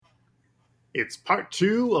It's part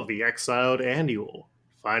two of the Exiled Annual.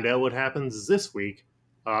 Find out what happens this week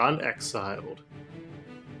on Exiled.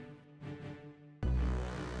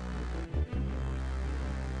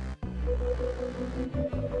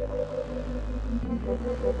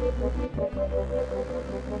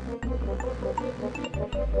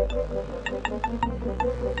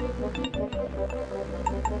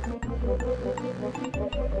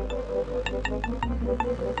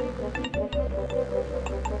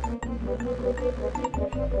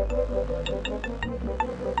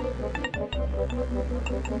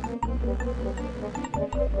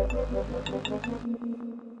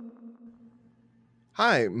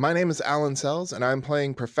 Hi, my name is Alan Sells, and I'm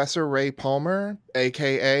playing Professor Ray Palmer,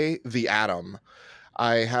 aka the Atom.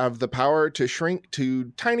 I have the power to shrink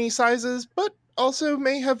to tiny sizes, but also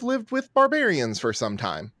may have lived with barbarians for some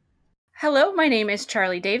time. Hello, my name is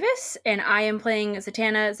Charlie Davis, and I am playing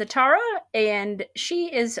Zatanna Zatara, and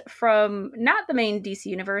she is from not the main DC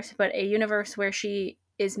universe, but a universe where she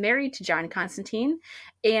is married to John Constantine,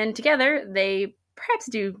 and together they perhaps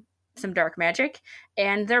do some dark magic,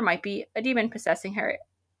 and there might be a demon possessing her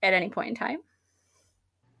at any point in time.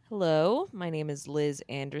 Hello, my name is Liz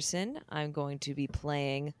Anderson. I'm going to be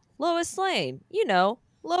playing Lois Lane. You know,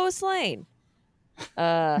 Lois Lane.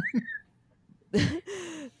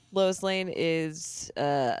 Lois Lane is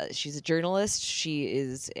she's a journalist. She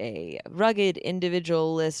is a rugged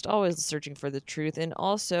individualist, always searching for the truth, and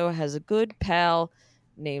also has a good pal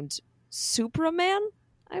named Supraman,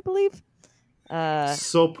 I believe.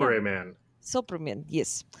 Sopreman. Supraman,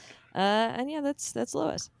 yes. And yeah, that's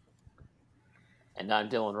Lois. And I'm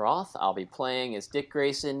Dylan Roth. I'll be playing as Dick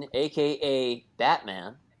Grayson, aka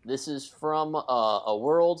Batman. This is from a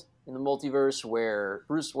world in the multiverse where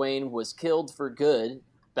Bruce Wayne was killed for good,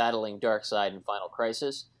 battling Darkseid in Final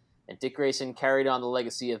Crisis, and Dick Grayson carried on the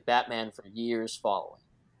legacy of Batman for years following.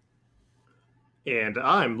 And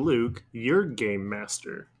I'm Luke, your game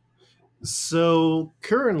master. So,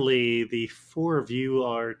 currently, the four of you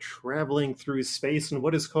are traveling through space in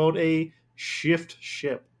what is called a shift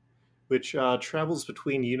ship, which travels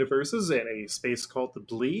between universes in a space called the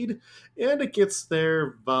Bleed, and it gets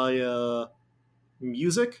there via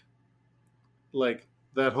music, like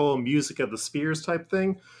that whole music of the Spears type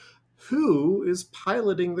thing. Who is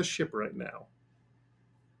piloting the ship right now?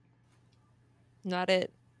 Not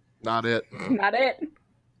it. Not it. Not it.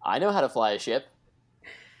 I know how to fly a ship.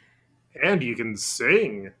 And you can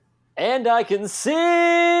sing. And I can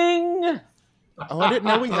sing! Oh, I didn't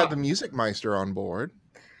know we had the Music Meister on board.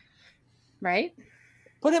 Right?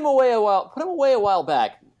 Put him away a while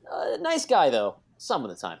back. Nice guy, though, some of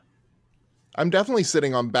the time. I'm definitely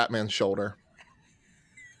sitting on Batman's shoulder.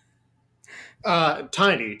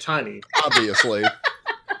 Tiny. Obviously. You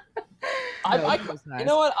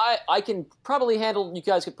know what? I can probably handle. You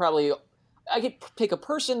guys could probably. I could pick a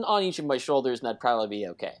person on each of my shoulders, and that'd probably be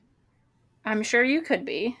okay. I'm sure you could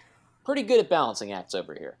be. Pretty good at balancing acts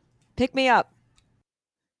over here. Pick me up.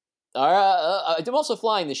 All right. I'm also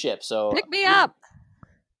flying the ship, so pick me up.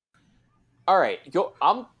 All right, go.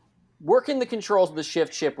 I'm working the controls of the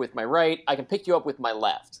shift ship with my right. I can pick you up with my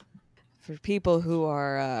left. For people who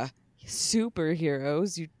are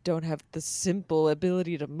superheroes, you don't have the simple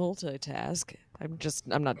ability to multitask. I'm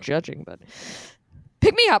not judging, but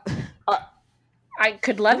pick me up. I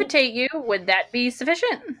could levitate you. Would that be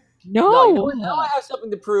sufficient? No. Now I have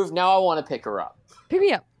something to prove. Now I want to pick her up. Pick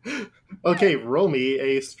me up. Okay, roll me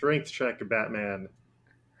a strength check, Batman.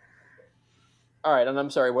 All right, and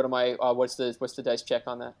I'm sorry. What am I? What's the dice check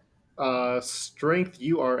on that? Strength.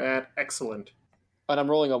 You are at excellent. And I'm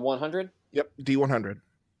rolling a 100. Yep, D100.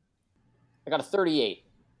 I got a 38.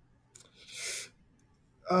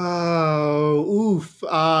 Oh, oof.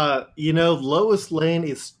 Lois Lane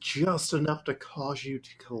is just enough to cause you to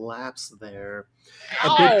collapse there.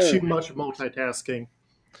 A bit too much multitasking.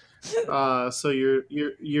 So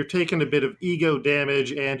you're taking a bit of ego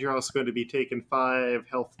damage, and you're also going to be taking 5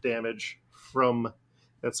 health damage from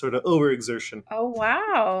that sort of overexertion. Oh,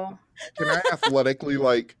 wow. Can I athletically,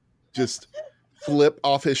 just flip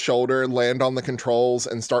off his shoulder, land on the controls,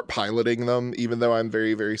 and start piloting them, even though I'm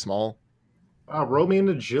very, very small? Roll me an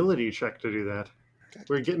agility check to do that.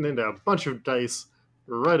 We're getting into a bunch of dice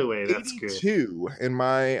right away. That's good. 82, and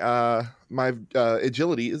my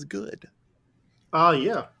agility is good.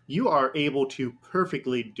 Yeah. You are able to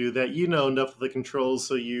perfectly do that. You know enough of the controls,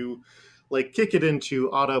 so you kick it into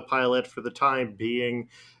autopilot for the time being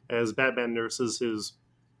as Batman nurses his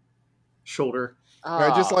shoulder.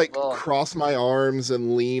 I just cross my arms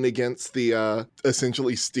and lean against the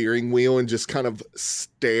essentially steering wheel and just kind of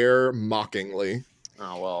stare mockingly.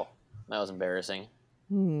 Oh, well, that was embarrassing.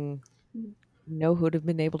 Know who'd have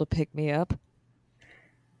been able to pick me up?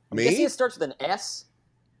 I'm guessing Me? it starts with an S.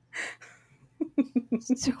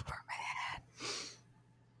 Superman.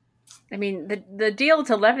 I mean, the deal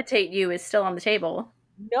to levitate you is still on the table.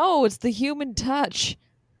 No, it's the human touch.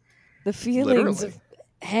 The feelings Literally. of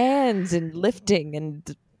hands and lifting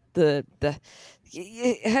and the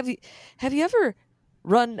have you ever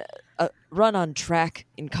run on track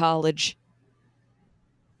in college?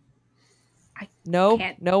 No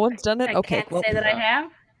one's done it. I Okay, can't say that I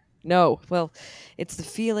have. No, well, it's the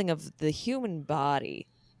feeling of the human body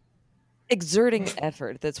exerting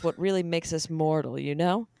effort that's what really makes us mortal, you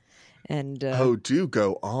know? And Oh, do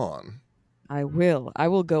go on. I will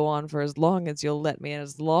go on for as long as you'll let me, and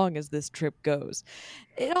as long as this trip goes.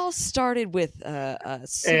 It all started with a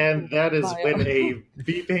And that is bio- when a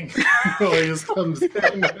beeping noise comes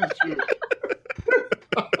down at you.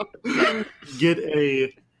 Get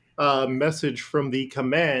a message from the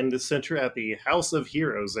command center at the House of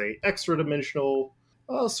Heroes, a extra dimensional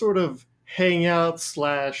sort of hangout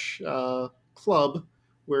slash club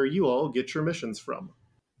where you all get your missions from.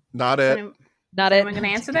 Not Is it. Not it. anyone going to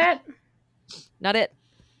answer that? Not it.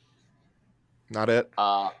 Not it.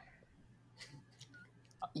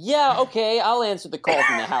 Yeah, okay, I'll answer the call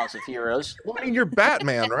from the House of Heroes. Well, I mean, you're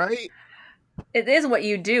Batman, right? It is what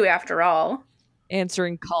you do, after all.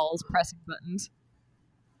 Answering calls, pressing buttons.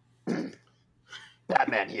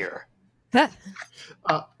 Batman here. Huh?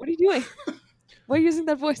 Uh, What are you doing? Why are you using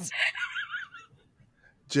that voice?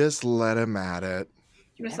 Just let him at it.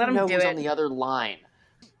 Just Never let know him do who's it. on the other line.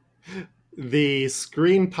 The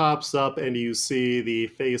screen pops up and you see the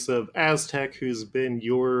face of Aztec, who's been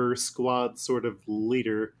your squad sort of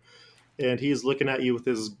leader. And he's looking at you with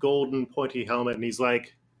his golden pointy helmet and he's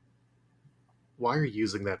like, "Why are you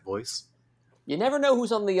using that voice?" You never know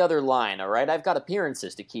who's on the other line, all right? I've got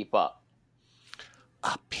appearances to keep up.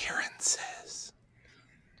 Appearances.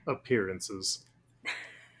 Appearances.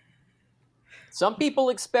 Some people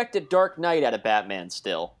expect a Dark Knight out of Batman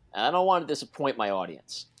still, and I don't want to disappoint my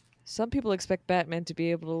audience. Some people expect Batman to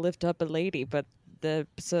be able to lift up a lady, but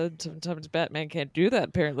sometimes Batman can't do that,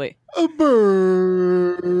 apparently. A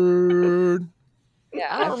bird.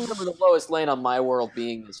 I don't remember the Lois Lane on My World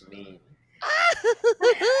being this mean.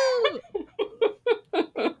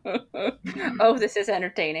 Oh, this is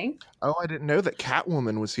entertaining. Oh, I didn't know that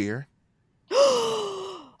Catwoman was here.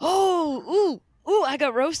 Oh, ooh, I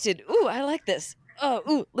got roasted. Ooh, I like this. Oh,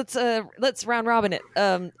 ooh, let's round robin it.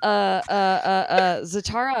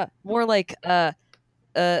 Zatara, more like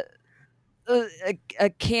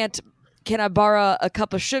can I borrow a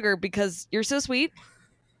cup of sugar because you're so sweet?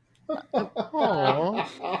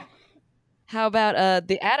 Aw. How about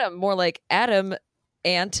the Atom, more like Adam,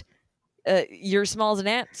 ant. You're small as an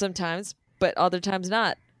ant sometimes, but other times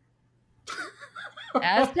not.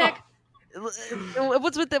 Aztec,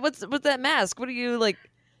 what's with that? What's with that mask? What are you like?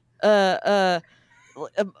 It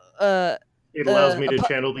allows me to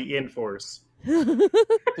channel the Enforce. Do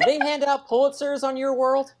they hand out Pulitzers on your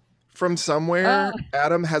world? From somewhere,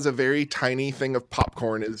 Adam has a very tiny thing of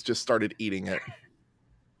popcorn and has just started eating it.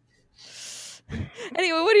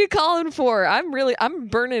 Anyway, what are you calling for? I'm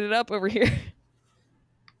burning it up over here.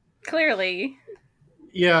 Clearly.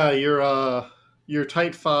 Yeah, your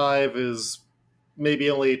tight 5 is maybe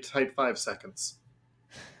only tight 5 seconds.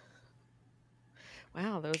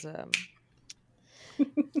 Wow, that was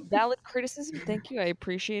valid criticism. Thank you. I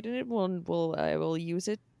appreciated it. I will use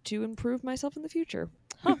it to improve myself in the future.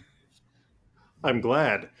 Huh. I'm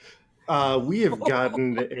glad. We have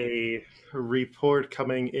gotten a report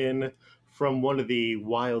coming in from one of the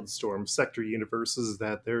Wildstorm sector universes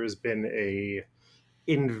that there has been a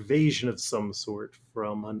invasion of some sort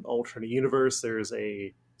from an alternate universe. There's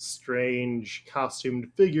a strange costumed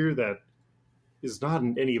figure that is not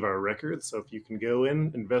in any of our records, so if you can go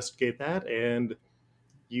in, investigate that, and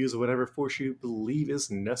use whatever force you believe is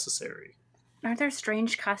necessary. Aren't there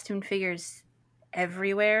strange costumed figures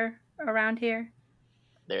everywhere around here?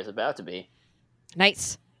 There's about to be.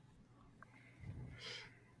 Nice.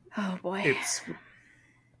 Oh boy. It's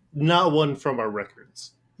not one from our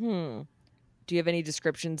records. Do you have any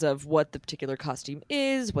descriptions of what the particular costume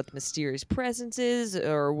is, what the mysterious presence is,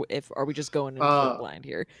 or are we just going into the blind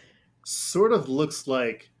here? Sort of looks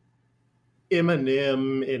like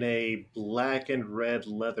Eminem in a black and red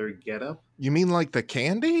leather getup. You mean like the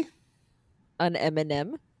candy? An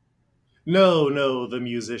Eminem? No, the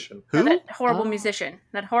musician. Who? That horrible musician.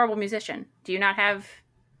 That horrible musician. Do you not have...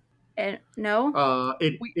 no?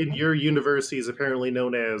 In your universe, he's apparently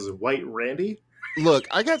known as White Randy. Look,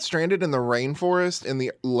 I got stranded in the rainforest in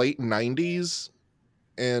the late 90s.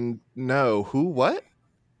 And no, who, what?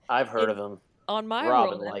 I've heard of him. on my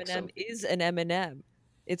Robin world, likes Eminem him. is an Eminem.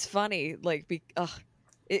 It's funny, like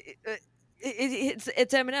it's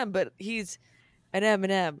Eminem, but he's an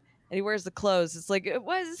Eminem, and he wears the clothes. It's like,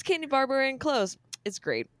 why is this Candy Barber wearing clothes? It's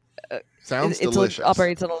great. Sounds It delicious.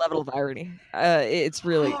 operates on a level of irony. It's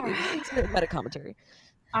really it's a meta commentary.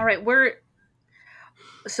 All right,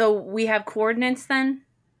 so we have coordinates then?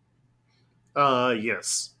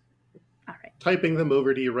 Yes. All right. Typing them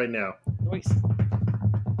over to you right now. Nice.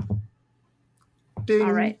 Ding.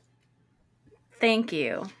 All right. Thank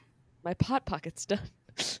you. My pot pocket's done.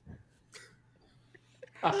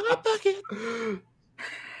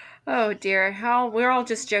 Oh dear, we're all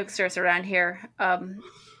just jokesters around here.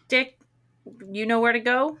 Dick, you know where to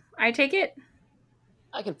go? I take it.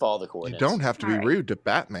 I can follow the You coordinates. don't have to be All right. rude to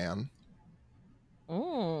Batman.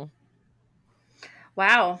 Mm.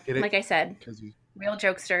 Wow, Get it? like I said, Because you real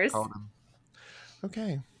jokesters. called him.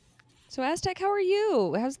 Okay. So Aztec, how are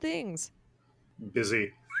you? How's things?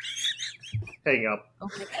 Busy. Hang up.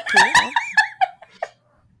 Okay, cool.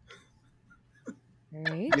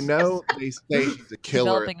 Great. You know, they say he's a killer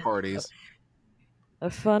Developing at parties. A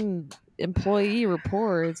fun employee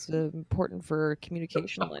rapport. It's important for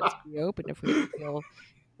communication lines to be open if we feel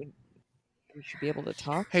we should be able to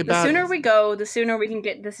talk. Hey, The Bat. sooner we go, the sooner we can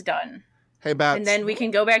get this done. Hey, Bats. And then we can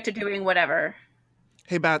go back to doing whatever.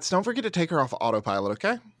 Hey, Bats, don't forget to take her off autopilot,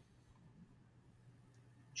 okay?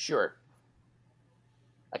 Sure.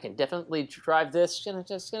 I can definitely drive this. Let's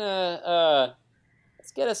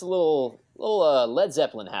get us a little Led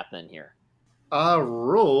Zeppelin happening here.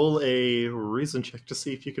 Roll a reason check to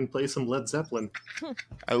see if you can play some Led Zeppelin.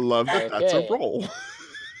 I love that that's a Okay. roll.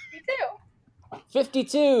 Me too.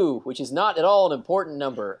 52, which is not at all an important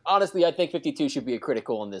number. Honestly, I think 52 should be a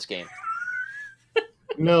critical in this game.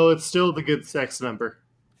 No, it's still the good sex number.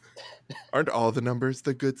 Aren't all the numbers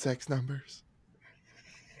the good sex numbers?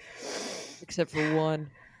 Except for one.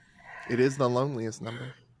 It is the loneliest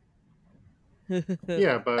number.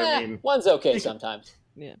 Yeah, but I mean, One's okay sometimes.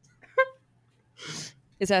 Yeah.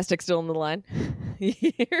 Is Aztec still on the line?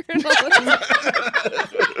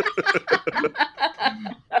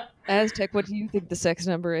 Aztec, what do you think the sex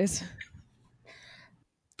number is?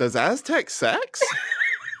 Does Aztec sex?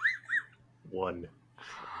 1.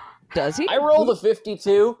 Does he? I rolled a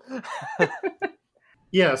 52.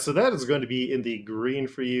 Yeah, so that is going to be in the green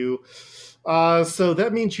for you. So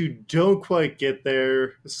that means you don't quite get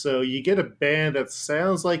there. So you get a band that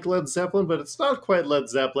sounds like Led Zeppelin, but it's not quite Led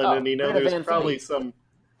Zeppelin, Oh, and you know Greta there's Van probably Fleet. some.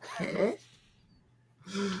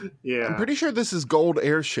 Yeah. I'm pretty sure this is Gold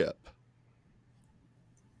Airship.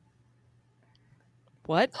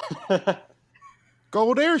 What?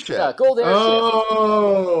 Gold Airship. Yeah, Gold Airship.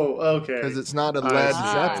 Oh, okay. Because it's not a I Led see.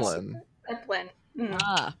 Zeppelin. Zeppelin. Mm.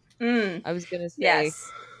 Ah, Mm. I was gonna say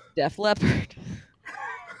Yes. Def Leppard.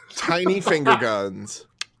 Tiny finger guns.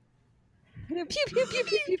 Pew pew pew pew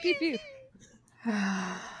pew pew pew.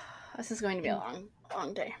 This is going to be a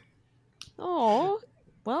long day. Oh,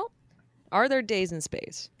 well, are there days in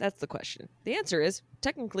space? That's the question. The answer is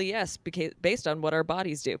technically yes, based on what our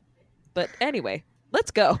bodies do. But anyway,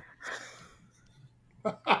 let's go.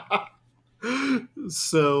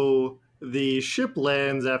 So the ship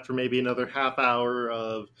lands after maybe another half hour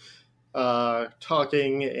of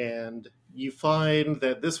talking, and you find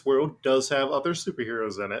that this world does have other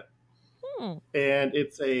superheroes in it. Hmm. And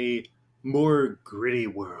it's a more gritty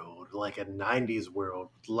world, like a 90s world.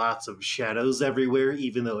 Lots of shadows everywhere,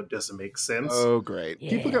 even though it doesn't make sense. Oh, great.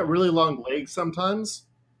 People got really long legs sometimes.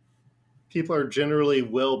 People are generally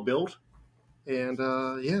well built. And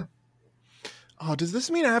yeah. Oh, does this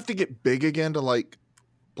mean I have to get big again to, like,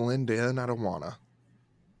 blend in? I don't wanna.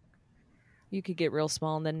 You could get real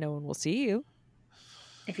small and then no one will see you.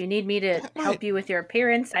 If you need me to That might- help you with your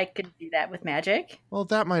appearance, I could do that with magic. Well,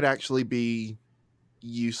 that might actually be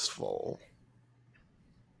useful.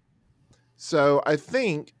 So I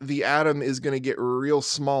think the Atom is going to get real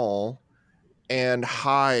small and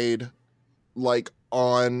hide, like,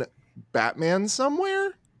 on Batman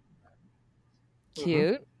somewhere.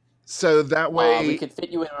 Cute. So that way, We could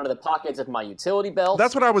fit you in under the pockets of my utility belt.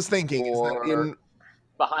 that's what I was thinking. Is that Or- in,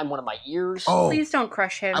 behind one of my ears. oh, Please don't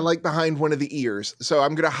crush him. I like behind one of the ears. So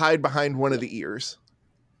I'm going to hide behind one of the ears.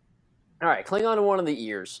 All right, cling on to one of the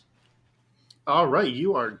ears. All right,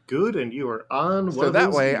 you are good, and you are on one So of that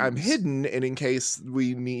those way I'm ears. hidden, and in case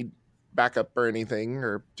we need backup or anything,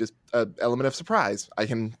 or just an element of surprise, I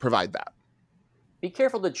can provide that. Be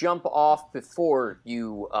careful to jump off before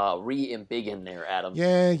you re-embiggen there, Adam.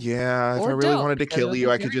 Yeah. If Or I really don't, wanted to because kill it'll you,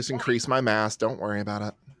 be I could very just funny. increase my mass. Don't worry about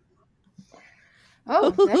it.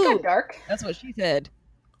 Oh, that got dark. That's what she said.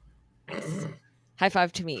 High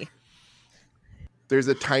five to me. There's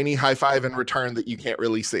a tiny high five in return that you can't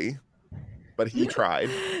really see, but he tried.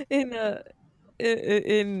 In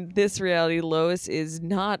this reality, Lois is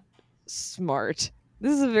not smart.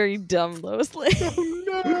 This is a very dumb Lois Lane.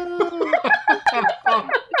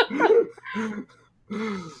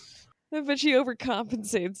 But she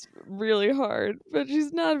overcompensates really hard. But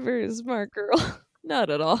she's not a very smart girl. Not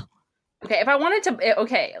at all. Okay, if I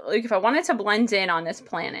wanted to blend in on this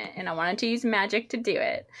planet and I wanted to use magic to do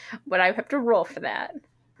it, would I have to roll for that?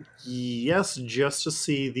 Yes, just to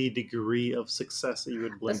see the degree of success that you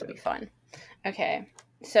would blend This will in. be fun. Okay,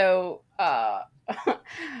 so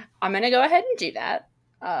I'm gonna go ahead and do that.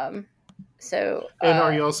 And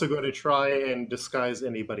are you also going to try and disguise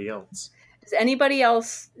anybody else? Does anybody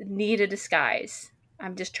else need a disguise?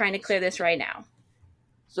 I'm just trying to clear this right now.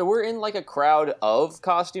 So we're in like a crowd of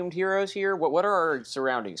costumed heroes here. What are our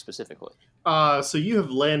surroundings specifically? So you have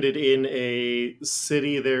landed in a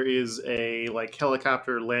city. There is a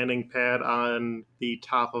helicopter landing pad on the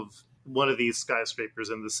top of one of these skyscrapers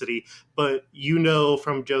in the city. But you know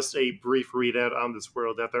from just a brief readout on this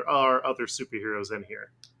world that there are other superheroes in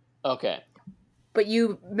here. Okay. But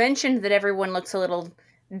you mentioned that everyone looks a little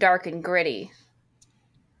dark and gritty.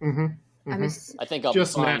 Mm-hmm. I think I'll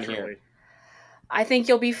Just be fine naturally. here. I think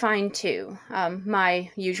you'll be fine too.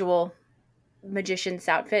 My usual magician's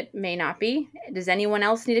outfit may not be. Does anyone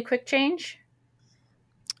else need a quick change?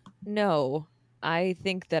 No. I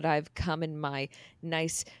think that I've come in my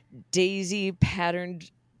nice daisy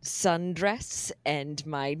patterned sundress and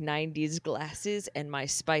my 90s glasses and my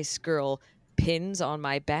Spice Girl pins on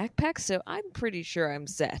my backpack, so I'm pretty sure I'm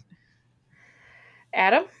set.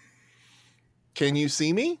 Adam? Can you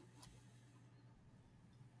see me?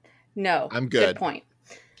 No. I'm good. Good point.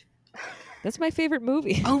 That's my favorite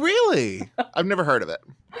movie. Oh, really? I've never heard of it.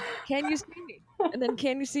 Can you see me? And then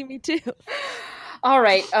can you see me too? All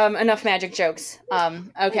right. Enough magic jokes.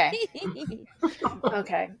 Okay.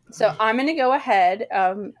 Okay. So I'm going to go ahead.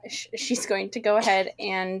 She's going to go ahead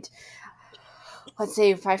and let's see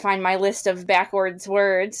if I find my list of backwards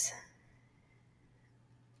words.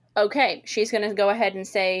 Okay, she's going to go ahead and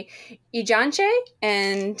say Ijanche,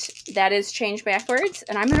 and that is changed backwards,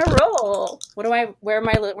 and I'm going to roll. Where's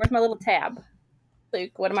my little tab?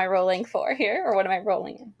 Luke, what am I rolling for here, or what am I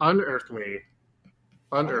rolling in? Unearthly.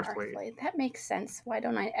 Unearthly. That makes sense. Why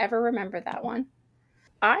don't I ever remember that one?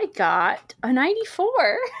 I got a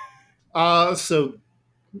 94. So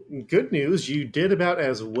good news. You did about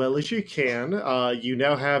as well as you can. You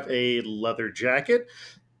now have a leather jacket.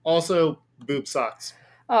 Also, boob socks.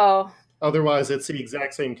 Oh, Otherwise, it's the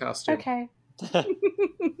exact same costume. okay.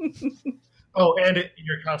 Oh, and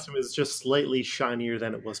your costume is just slightly shinier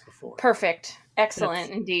than it was before. Perfect. Excellent,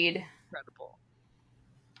 That's- indeed. Incredible.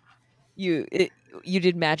 You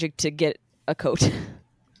did magic to get a coat.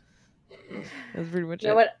 That's pretty much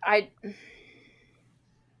You know it. what?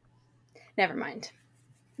 Never mind.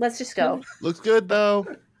 Let's just go. Looks good, though.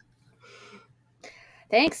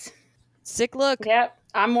 Thanks. Sick look. Yep.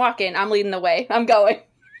 I'm walking. I'm leading the way. I'm going.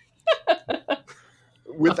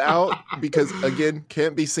 Without, because again,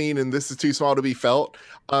 can't be seen and this is too small to be felt.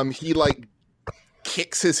 He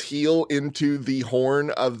kicks his heel into the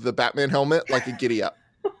horn of the Batman helmet like a giddy up.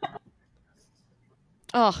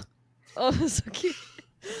 Oh, that's so cute.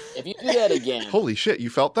 If you do that again, Holy shit, you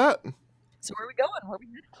felt that? So where are we going? Where are we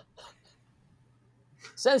headed?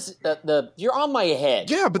 since you're on my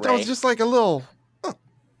head. Yeah, but that was right? just like a little.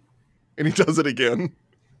 And he does it again.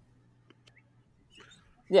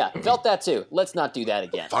 Yeah, felt that too. Let's not do that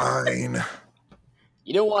again. Fine.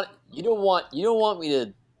 You don't want me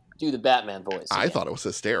to do the Batman voice. I again. thought it was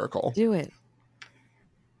hysterical. Do it.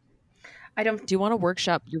 I don't Do you want to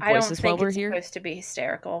workshop your I don't voices while think we're it's here? supposed to be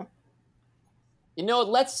hysterical. You know,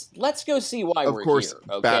 let's go see why Of we're course, here.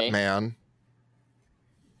 Okay. Batman.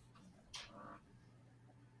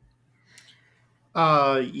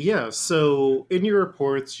 Yeah, so in your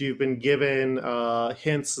reports, you've been given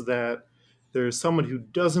hints that there's someone who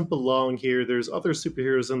doesn't belong here. There's other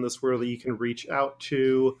superheroes in this world that you can reach out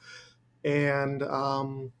to. And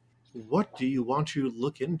what do you want to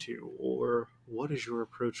look into? Or what is your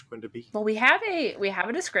approach going to be? Well, we have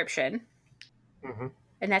a description, Mm-hmm.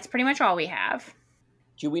 and that's pretty much all we have.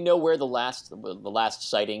 Do we know where the last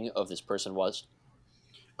sighting of this person was?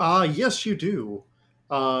 Yes, you do.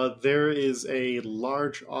 There is a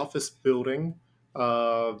large office building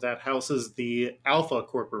that houses the Alpha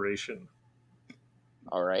Corporation.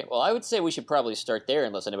 All right. Well, I would say we should probably start there,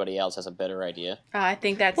 unless anybody else has a better idea. I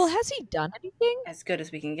think that's Well, has he done anything? as good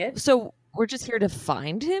as we can get. So we're just here to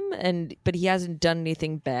find him, but he hasn't done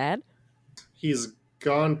anything bad. He's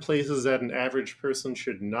gone places that an average person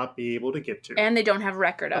should not be able to get to. And they don't have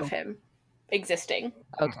record of him. existing,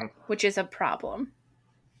 Okay. which is a problem.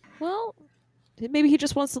 Well, maybe he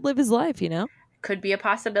just wants to live his life, you know? Could be a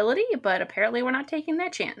possibility, but apparently we're not taking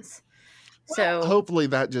that chance. So Hopefully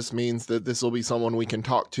that just means that this will be someone we can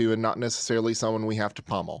talk to and not necessarily someone we have to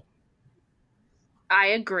pummel. I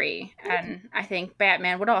agree, and I think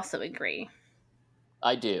Batman would also agree.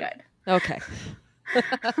 I do. Good. Okay.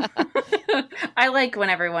 I like when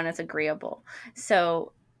everyone is agreeable.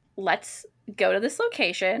 So let's go to this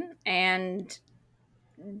location. And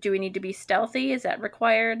do we need to be stealthy? Is that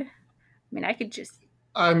required? I mean, I could just.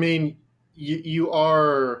 I mean, you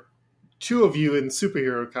are two of you in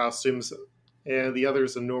superhero costumes, and the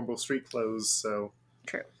others in normal street clothes. So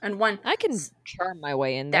True. And one. I can charm my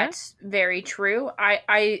way in there. That's very true.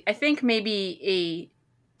 I think maybe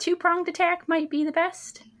a 2-pronged attack might be the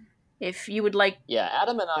best. If you would like. Yeah,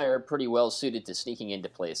 Adam and I are pretty well suited to sneaking into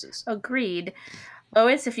places. Agreed.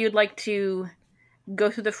 Lois, if you'd like to go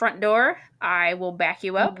through the front door, I will back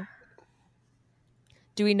you up.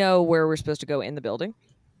 Do we know where we're supposed to go in the building?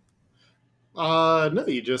 no,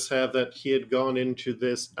 you just have that he had gone into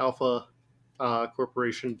this Alpha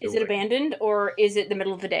Corporation building. Is it abandoned or is it the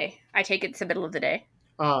middle of the day? I take it's the middle of the day.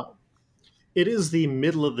 It is the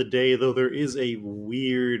middle of the day, though there is a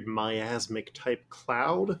weird miasmic type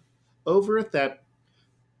cloud over it that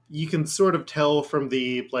you can sort of tell from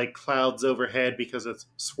the clouds overhead because it's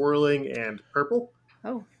swirling and purple.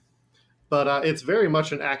 Oh. But it's very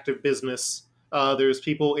much an active business. There's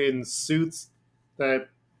people in suits that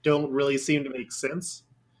don't really seem to make sense,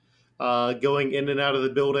 going in and out of the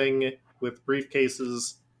building with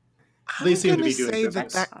briefcases. They seem to be doing say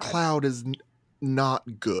business. that cloud is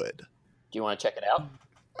not good. Do you want to check it out?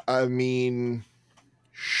 I mean,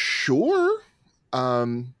 sure.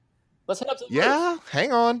 Let's head up to the Yeah, roof.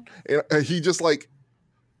 hang on. He just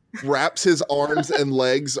wraps his arms and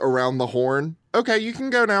legs around the horn. Okay, you can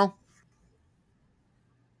go now.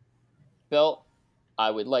 Bill, I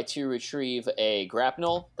would like to retrieve a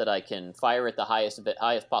grapnel that I can fire at the highest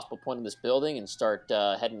possible point in this building and start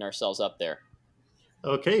heading ourselves up there.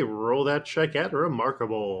 Okay, roll that check at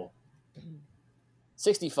Remarkable.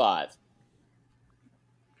 65.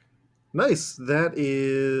 Nice. That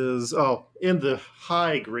is, in the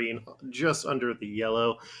high green, just under the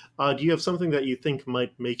yellow. Do you have something that you think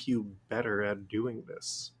might make you better at doing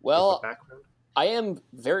this? Well, With the background? I am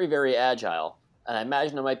very, very agile, and I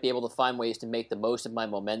imagine I might be able to find ways to make the most of my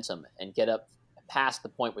momentum and get up past the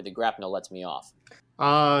point where the grapnel lets me off.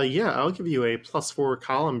 Yeah, I'll give you a +4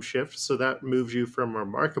 column shift, so that moves you from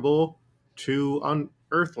Remarkable to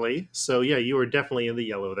Unearthly. So yeah, you are definitely in the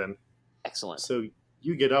yellow then. Excellent. So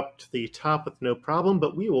you get up to the top with no problem,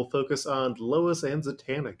 but we will focus on Lois and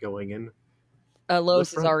Zatanna going in. Lois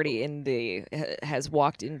is front already has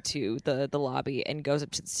walked into the lobby and goes up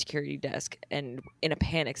to the security desk and in a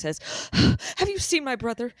panic says, "Have you seen my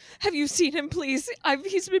brother? Have you seen him, please?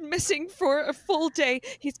 He's been missing for a full day.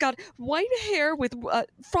 He's got white hair with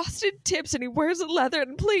frosted tips and he wears a leather,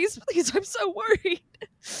 and please, I'm so worried."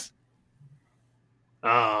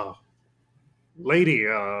 Lady,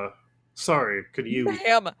 sorry, could you...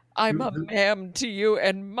 Ma'am, I'm a ma'am to you,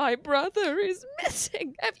 and my brother is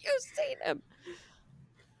missing. Have you seen him?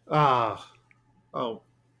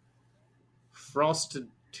 Frosted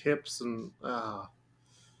tips and,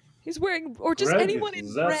 He's wearing, or just Greg, anyone in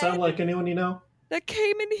does that red sound like anyone you know? that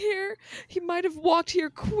came in here. He might have walked here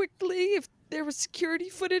quickly. If there was security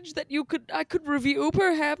footage that I could review,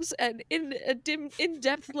 perhaps, and in a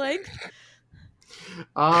in-depth length.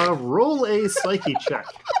 Roll a psyche check.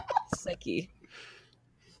 Psyche.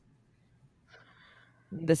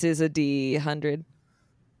 This is a D100.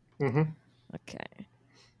 Mm-hmm. Okay.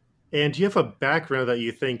 And do you have a background that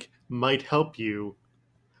you think might help you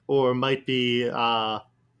or might be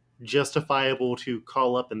justifiable to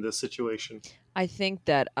call up in this situation? I think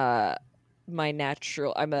that my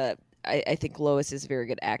natural... I think Lois is a very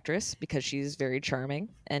good actress because she's very charming,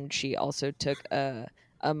 and she also took a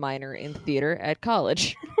minor in theater at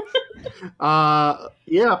college.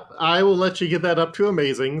 Yeah, I will let you get that up to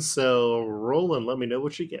amazing. So roll and let me know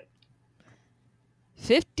what you get.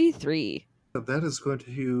 53. That is going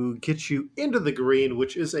to get you into the green,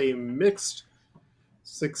 which is a mixed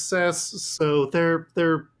success. So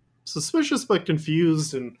they're suspicious but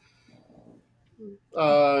confused, and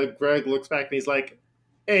Greg looks back and he's like,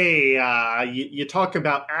 "Hey, you talk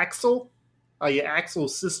about Axel? Are you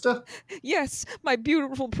Axel's sister?" Yes, my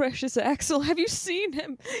beautiful, precious Axel. Have you seen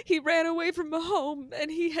him? He ran away from home,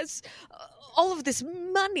 and he has all of this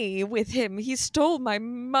money with him. He stole my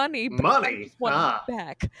money, but I Money? just want it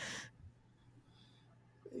back.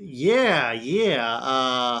 Yeah.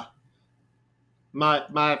 My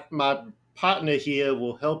partner here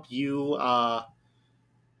will help you.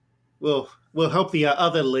 Will help the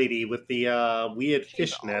other lady with the weird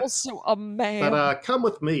She's fishnets. also a ma'am. But come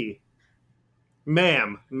with me,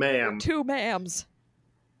 ma'am. We're two ma'ams.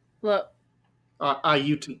 Look, Are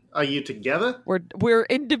you together? We're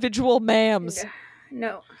individual ma'ams.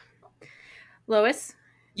 no. Lois,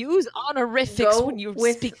 Use honorifics when you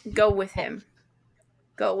speak. go with him.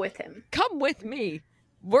 Go with him. Come with me.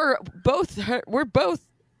 We're both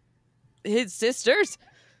his sisters.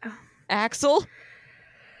 Oh. Axel.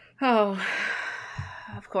 Oh,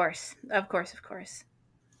 of course.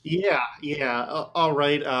 Yeah. All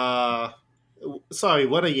right. Sorry.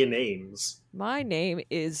 What are your names? My name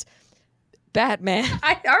is Batman.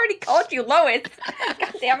 I already called you Lois.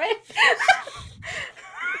 God damn it.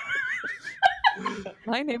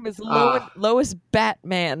 My name is Lois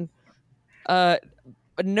Batman.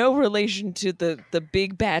 No relation to the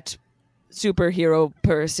big bat superhero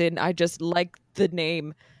person. I just like the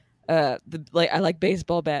name. I like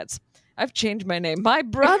baseball bats. I've changed my name. My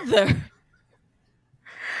brother.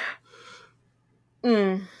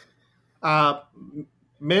 Mm,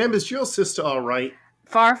 Ma'am, is your sister all right?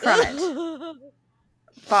 far from it.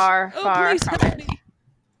 Far please from help it.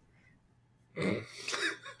 me.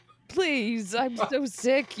 Please, I'm so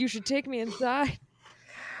sick. You should take me inside.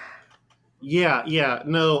 Yeah.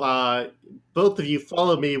 No. Both of you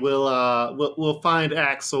follow me. We'll find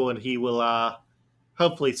Axel, and he will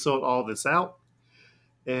hopefully sort all this out.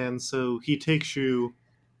 And so he takes you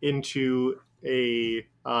into a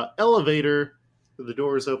elevator. The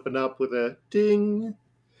doors open up with a ding,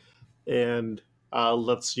 and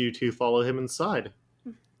lets you two follow him inside.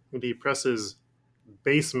 And he presses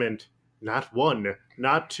basement, not 1,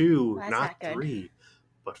 not 2, That's not not good. 3,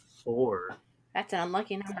 but 4. That's an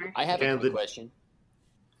unlucky number. I have a And quick the- question.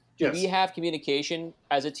 Do Yes. we have communication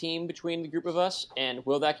as a team between the group of us? And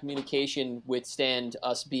will that communication withstand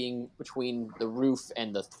us being between the roof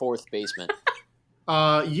and the 4th basement?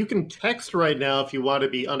 You can text right now if you want to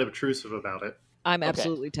be unobtrusive about it. I'm Okay.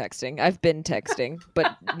 absolutely texting. I've been texting,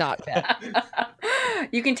 but not bad.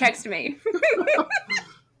 You can text me.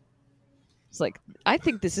 It's like, I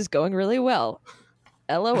think this is going really well.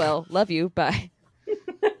 LOL. Love you. Bye.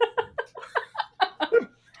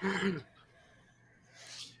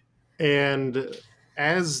 And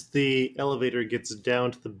as the elevator gets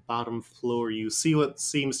down to the bottom floor, you see what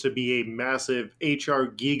seems to be a massive HR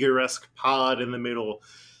Giger-esque pod in the middle,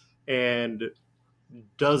 and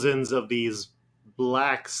dozens of these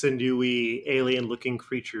black, sinewy, alien-looking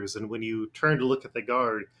creatures. And when you turn to look at the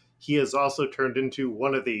guard, he has also turned into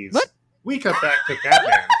one of these. What? We cut back to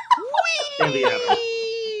Batman and the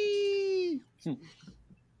Atom.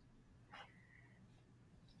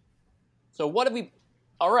 So what have we...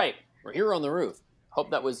 All right, we're here on the roof.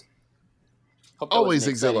 Hope that was Always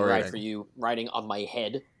an exciting exhilarating. ride for you, riding on my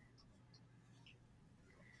head.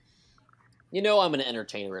 You know I'm an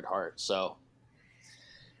entertainer at heart, so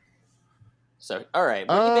all right.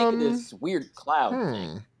 What do you think of this weird cloud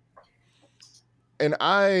thing? And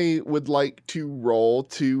I would like to roll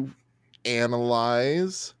to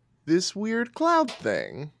analyze this weird cloud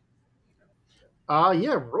thing.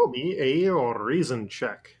 Yeah, roll me a reason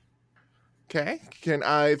check. Okay. Can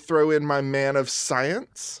I throw in my man of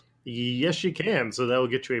science? Yes, you can. So that will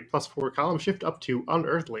get you a +4 column shift up to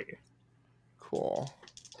unearthly. Cool.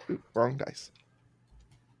 Ooh, wrong dice.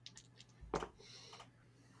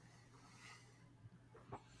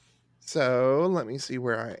 So let me see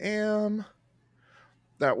where I am.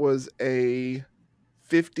 That was a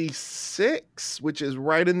 56, which is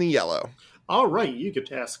right in the yellow. All right, you get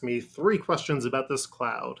to ask me 3 questions about this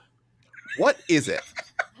cloud. What is it?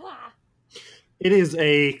 It is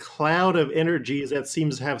a cloud of energies that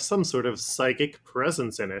seems to have some sort of psychic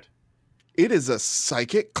presence in it. It is a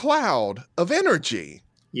psychic cloud of energy.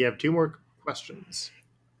 You have 2 more questions.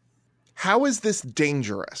 How is this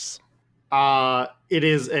dangerous? It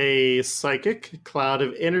is a psychic cloud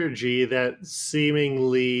of energy that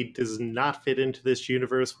seemingly does not fit into this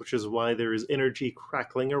universe, which is why there is energy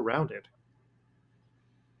crackling around it.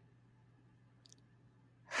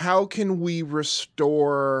 How can we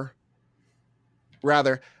restore...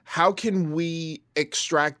 Rather, how can we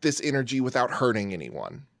extract this energy without hurting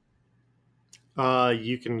anyone?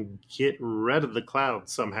 You can get rid of the cloud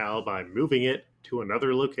somehow by moving it to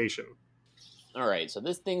another location. All right, so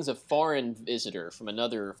this thing's a foreign visitor from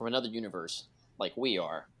another universe, like we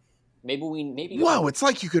are. Maybe. Whoa, it's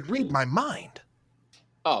like you could read my mind.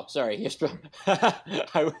 Oh, sorry. I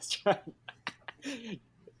was trying.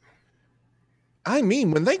 I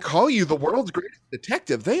mean, when they call you the world's greatest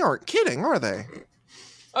detective, they aren't kidding, are they?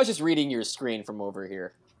 I was just reading your screen from over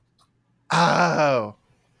here. Oh.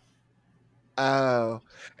 Oh.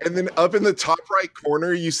 And then up in the top right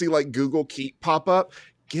corner, you see like Google Keep pop up.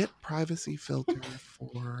 Get privacy filter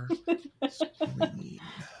for screen.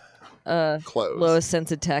 Close. Lois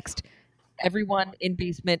sends a text. Everyone in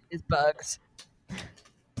basement is bugs.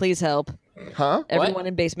 Please help. Huh? Everyone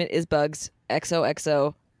in basement is bugs.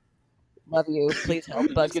 XOXO. Love you. Please help.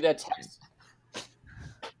 Did Bugs. you get that text?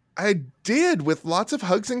 I did, with lots of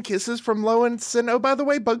hugs and kisses from Lois and, oh, by the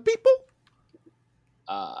way, bug people?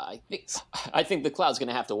 I think the cloud's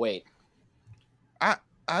gonna have to wait.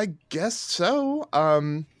 I guess so.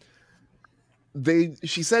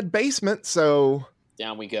 She said basement, so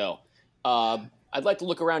Down we go. I'd like to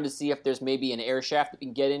look around to see if there's maybe an air shaft that we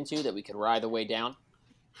can get into that we could ride the way down.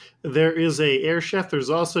 There is a air shaft. There's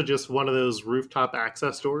also just one of those rooftop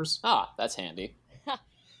access doors. Ah, that's handy.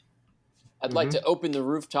 I'd like to open the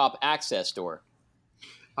rooftop access door.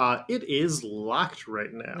 It is locked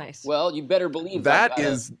right now. Nice. Well, you better believe that I've got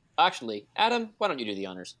is... Actually, Adam, why don't you do the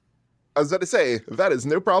honors? I was about to say, that is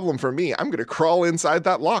no problem for me. I'm going to crawl inside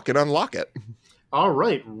that lock and unlock it. All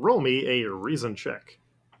right, roll me a reason check.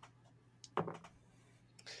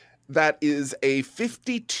 That is a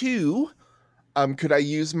 52. Could I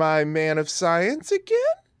use my Man of Science again?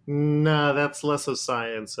 Nah, that's less of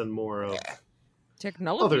science and more of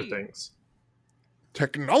Technology. other things.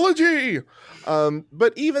 Technology!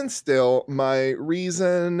 But even still, my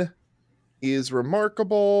reason is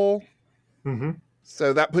remarkable. Mm-hmm.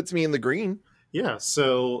 So that puts me in the green. Yeah,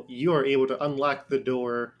 so you are able to unlock the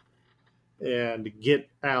door and get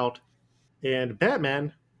out. And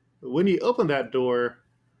Batman, when you open that door,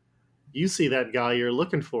 you see that guy you're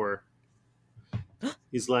looking for.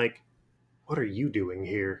 He's like, "What are you doing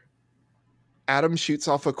here?" Adam shoots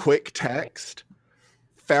off a quick text.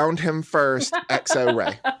 Found him first, XO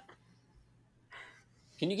Ray.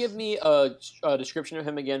 Can you give me a description of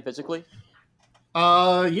him again physically?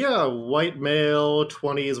 Yeah, white male,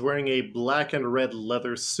 20s, wearing a black and red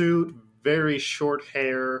leather suit, very short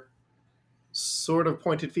hair, sort of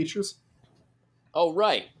pointed features. Oh,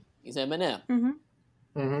 right. He's Eminem. Mm-hmm.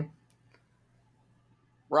 Mm-hmm.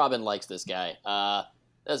 Robin likes this guy.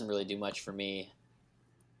 Doesn't really do much for me.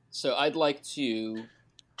 So I'd like to...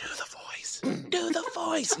 Do the voice. Do the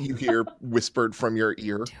voice. You hear whispered from your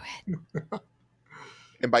ear. Do it.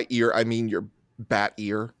 And by ear, I mean your bat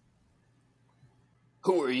ear.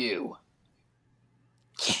 Who are you?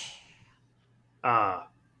 Yeah,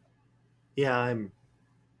 I'm...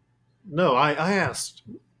 No, I asked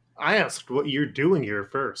what you're doing here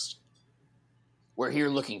first. We're here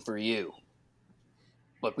looking for you.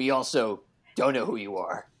 But we also don't know who you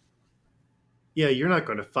are. Yeah, you're not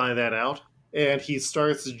going to find that out. And he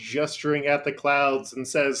starts gesturing at the clouds and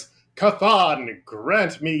says, "Cathan,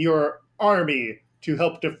 grant me your army to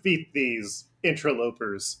help defeat these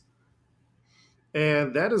interlopers."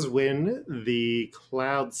 And that is when the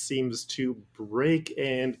cloud seems to break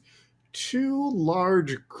and two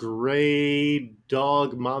large gray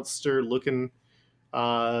dog monster looking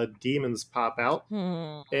demons pop out,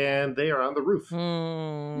 and they are on the roof.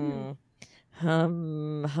 Hum.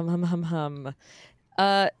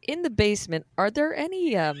 In the basement, are there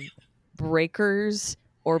any breakers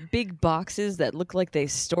or big boxes that look like they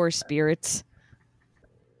store spirits?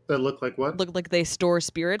 That look like what? Look like they store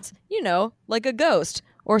spirits? You know, like a ghost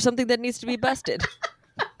or something that needs to be busted.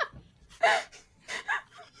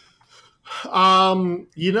 We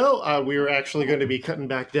were actually going to be cutting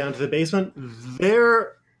back down to the basement.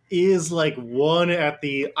 There is like one at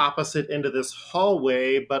the opposite end of this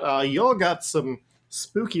hallway, but y'all got some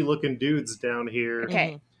spooky looking dudes down here.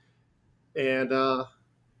 Okay. And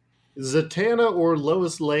Zatanna or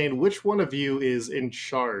Lois Lane, which one of you is in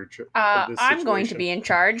charge of this I'm going to situation? be in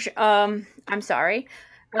charge. I'm sorry.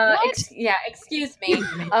 Excuse me.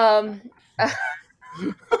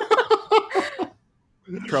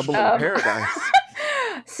 Trouble in paradise.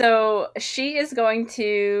 So she is going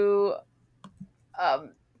to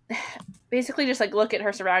basically just like look at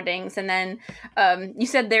her surroundings, and then you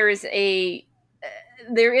said there is a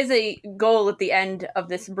goal at the end of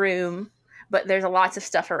this room, but there's lots of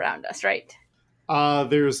stuff around us, right?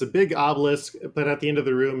 There's a big obelisk, but at the end of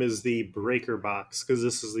the room is the breaker box, because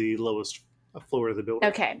this is the lowest floor of the building.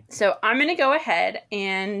 Okay, so I'm going to go ahead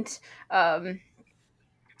and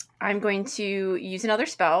I'm going to use another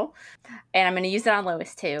spell, and I'm going to use it on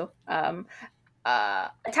Lois too.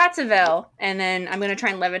 Tatzavel, and then I'm going to try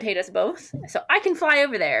and levitate us both, so I can fly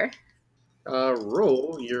over there.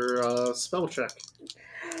 Roll your spell check.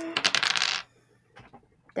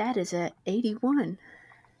 That is a 81.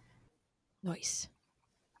 Nice.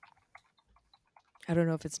 I don't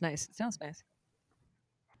know if it's nice. It sounds nice.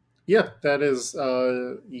 Yeah, that is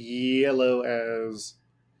yellow as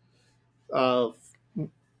Uh,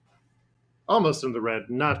 almost in the red,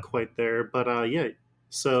 not quite there, but yeah.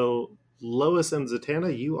 So Lois and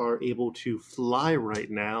Zatanna, you are able to fly right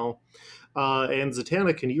now. And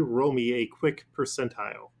Zatanna, can you roll me a quick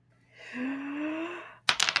percentile?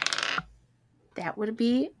 That would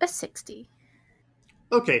be a 60.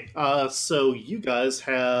 Okay, so you guys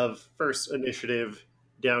have first initiative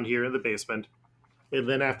down here in the basement, and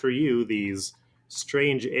then after you, these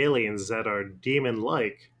strange aliens that are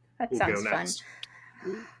demon-like That will sounds go fun. next.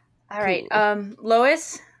 All right, Cool.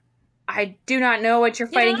 Lois, I do not know what your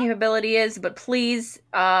fighting capability is, but please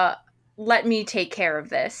let me take care of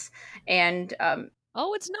this. And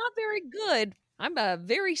Oh, it's not very good. I'm a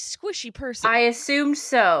very squishy person. I assumed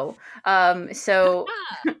so. So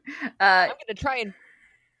I'm gonna try and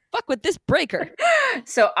fuck with this breaker.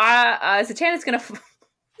 so Zatanna's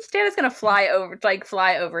gonna fly over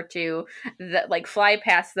to the fly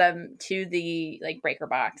past them to the breaker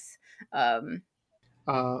box.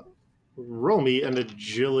 Roll me an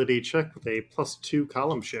agility check with a +2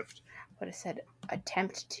 column shift. Would have said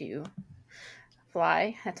attempt to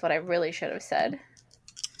fly. That's what I really should have said.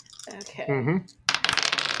 Okay. Mm-hmm.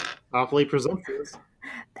 Awfully presumptuous.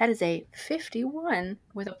 That is a 51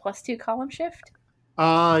 with a +2 column shift.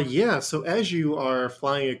 Yeah, so as you are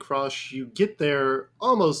flying across, you get there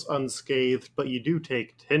almost unscathed, but you do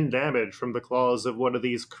take 10 damage from the claws of one of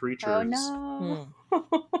these creatures. Oh no.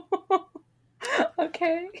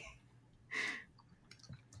 Okay.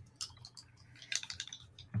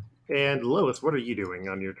 And Lois, what are you doing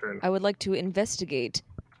on your turn? I would like to investigate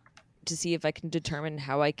to see if I can determine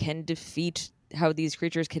how these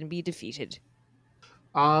creatures can be defeated.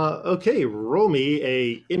 Okay, roll me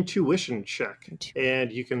a intuition check,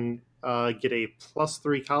 and you can get a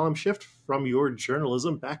 +3 column shift from your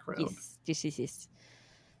journalism background. Yes.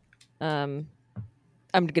 I'm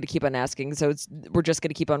gonna keep on asking, so we're just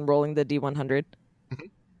gonna keep on rolling the D100.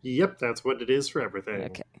 Yep, that's what it is for everything.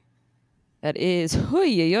 Okay, that is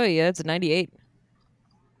it's a 98.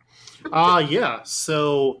 Yeah.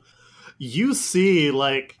 So you see,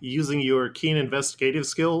 using your keen investigative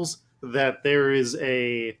skills, that there is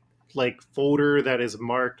a folder that is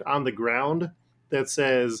marked on the ground that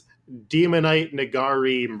says Demonite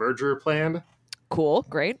Nagari merger plan. Cool,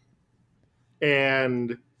 great.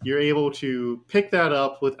 And you're able to pick that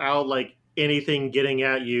up without anything getting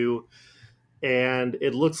at you. And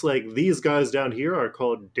it looks like these guys down here are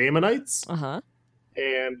called Damonites. Uh-huh.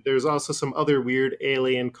 And there's also some other weird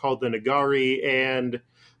alien called the Nagari, and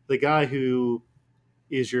the guy who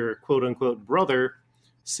is your quote-unquote brother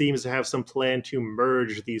seems to have some plan to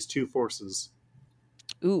merge these two forces.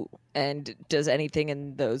 Ooh, and does anything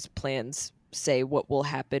in those plans say what will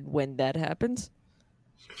happen when that happens?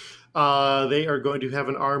 They are going to have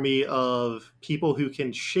an army of people who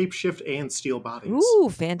can shapeshift and steal bodies. Ooh,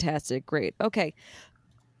 fantastic. Great. Okay.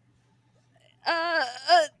 I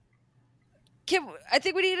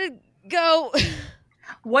think we need to go.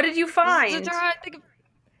 What did you find?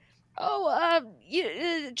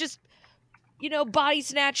 Body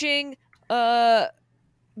snatching,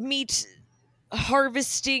 meat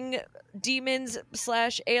harvesting demons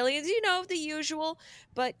 / aliens, the usual.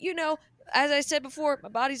 But, as I said before, my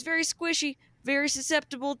body's very squishy, very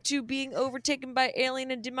susceptible to being overtaken by alien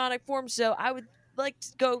and demonic forms, so I would like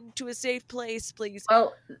to go to a safe place, please.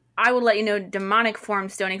 Well, I will let you know demonic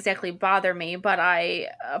forms don't exactly bother me, but I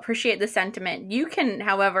appreciate the sentiment. You can,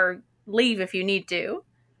 however, leave if you need to.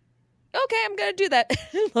 Okay, I'm gonna do that.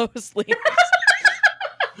 Lois leaves.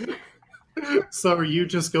 So are you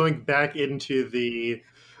just going back into the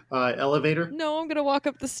elevator? No, I'm gonna walk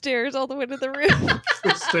up the stairs all the way to the room.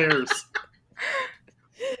 The stairs.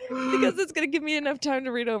 Because it's gonna give me enough time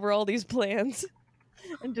to read over all these plans.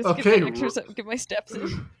 And just get my steps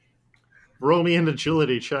in. Roll me an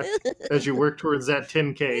agility check as you work towards that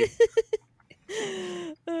 10K.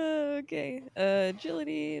 Okay.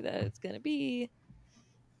 Agility, that's gonna be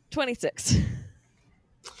 26.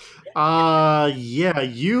 Yeah,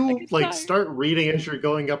 you start reading as you're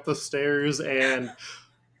going up the stairs and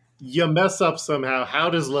you mess up somehow. How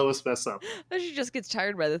does Lois mess up? She just gets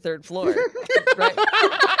tired by the third floor. Right?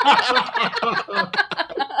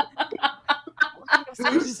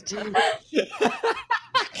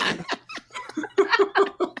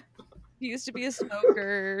 She used to be a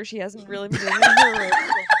smoker. She hasn't really been doing her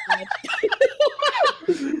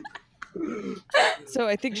So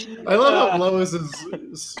I think I love how Lois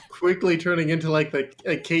is quickly turning into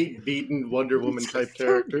a Kate Beaton Wonder Woman type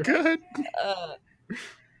character. Good.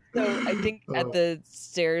 So I think at the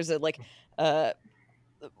stairs,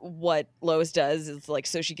 what Lois does is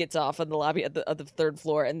so she gets off on the lobby of the third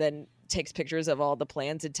floor and then takes pictures of all the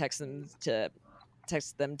plans and texts them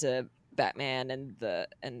to Batman and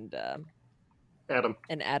Adam.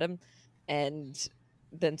 Adam, and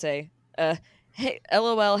then say, "Hey,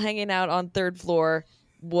 LOL, hanging out on 3rd floor.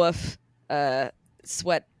 Woof.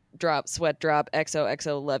 Sweat drop.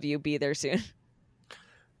 XOXO. Love you. Be there soon."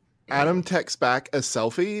 Adam texts back a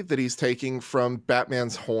selfie that he's taking from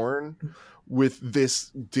Batman's horn with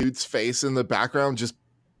this dude's face in the background just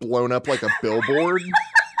blown up like a billboard.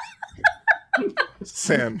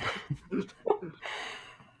 Send.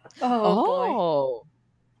 Oh, boy.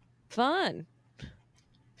 Fun.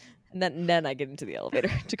 And then I get into the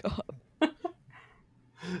elevator to go up.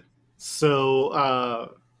 So,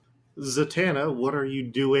 Zatanna, what are you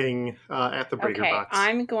doing at the breaker Okay, box?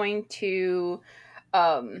 I'm going to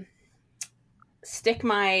stick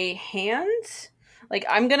my hands. Like,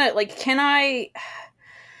 I'm gonna, like, can I...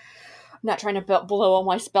 I'm not trying to blow all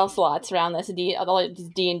my spell slots around this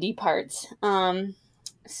D&D parts.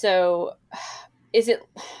 So, is it...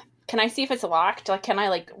 Can I see if it's locked? Like, can I,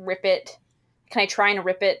 like, rip it? Can I try and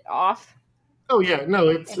rip it off? Oh, yeah. No,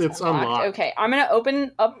 it's unlocked. Okay, I'm going to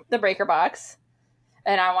open up the breaker box,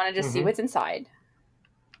 and I want to just see what's inside.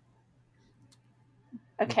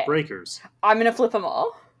 Okay. Breakers. I'm going to flip them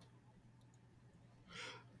all.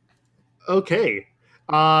 Okay.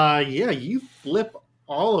 Yeah, you flip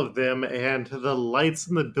all of them, and the lights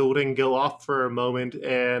in the building go off for a moment,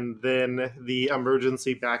 and then the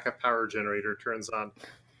emergency backup power generator turns on.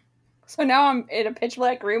 So now I'm in a pitch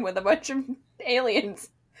black room with a bunch of aliens.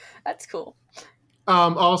 That's cool.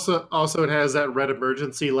 Also, it has that red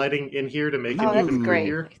emergency lighting in here to make it that's even great.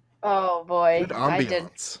 creepier. Oh boy, Good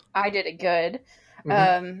ambiance. I did it good.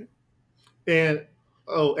 And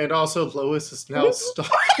also Lois is now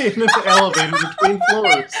stuck in an elevator between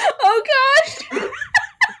floors. Oh gosh!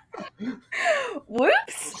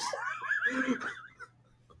 Whoops!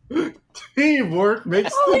 Teamwork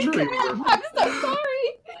makes the dream work. I'm so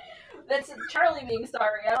sorry. That's Charlie being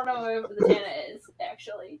sorry. I don't know who Zatanna is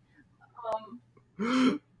actually.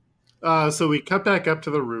 So we cut back up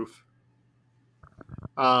to the roof.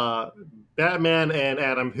 Batman and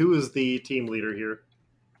Adam, who is the team leader here?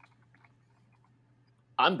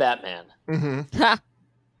 I'm Batman. Mm-hmm.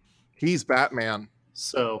 He's Batman.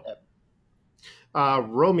 So,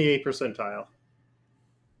 roll me a percentile.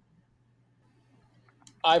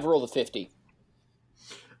 I've rolled a 50.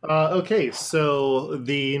 Okay, so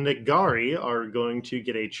the Nagari are going to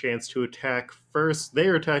get a chance to attack first.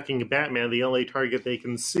 They're attacking Batman, the only target they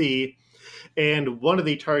can see. And one of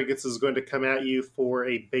the targets is going to come at you for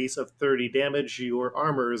a base of 30 damage. Your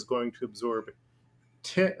armor is going to absorb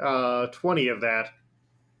 20 of that.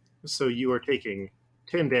 So you are taking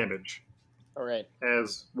 10 damage. All right.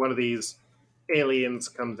 As one of these aliens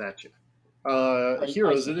comes at you.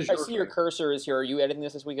 Heroes, it is I your see your cursor is here. Are you editing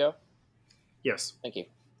this as we go? Yes. Thank you.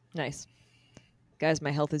 Nice. Guys,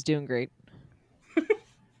 my health is doing great.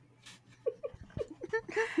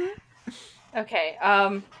 Okay.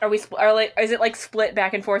 Is it like split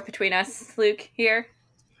back and forth between us, Luke? Here.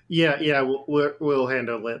 Yeah. We'll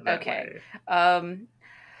handle it that Okay. way.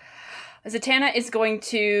 Zatanna is going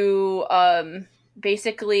to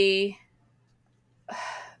basically.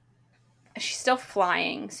 She's still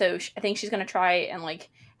flying, so I think she's going to try and like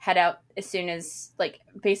head out as soon as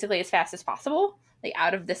basically as fast as possible, like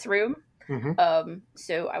out of this room. Mm-hmm.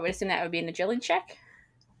 So I would assume that would be an agility check.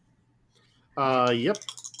 Yep.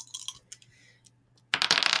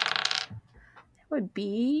 Would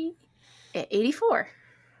be 84.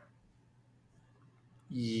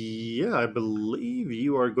 Yeah, I believe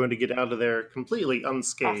you are going to get out of there completely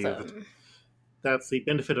unscathed. Awesome. That's the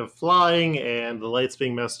benefit of flying and the lights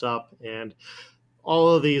being messed up and all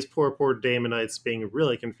of these poor Damonites being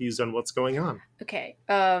really confused on what's going on. Okay.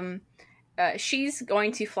 She's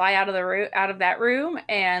going to fly out of that room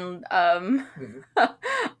and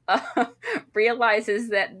realizes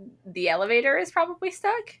that the elevator is probably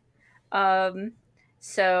stuck.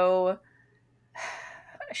 So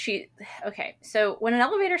when an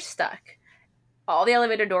elevator's stuck, all the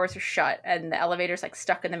elevator doors are shut and the elevator's like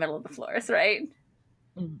stuck in the middle of the floors, right?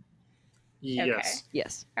 Yes. Okay.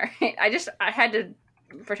 Yes. All right. I had to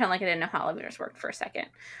pretend like I didn't know how elevators worked for a second.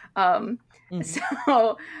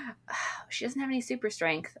 So she doesn't have any super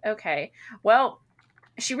strength. Okay. Well,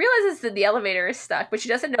 she realizes that the elevator is stuck, but she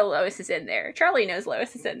doesn't know Lois is in there. Charlie knows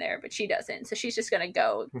Lois is in there, but she doesn't. So she's just going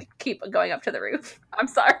to keep going up to the roof. I'm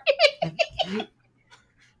sorry.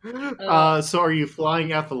 So are you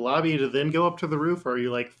flying out the lobby to then go up to the roof, or are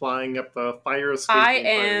you like flying up the fire escape? I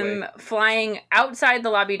am flying outside the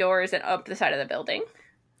lobby doors and up the side of the building.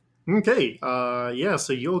 Okay. Yeah,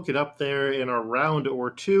 so you'll get up there in a round or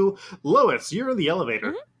two. Lois, you're in the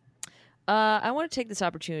elevator. I want to take this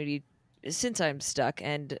opportunity since I'm stuck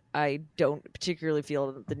and I don't particularly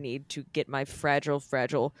feel the need to get my fragile,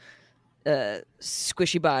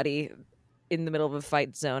 squishy body in the middle of a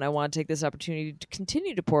fight zone, I want to take this opportunity to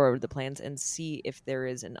continue to pore over the plans and see if there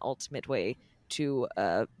is an ultimate way to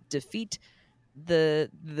defeat the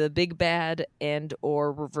big bad and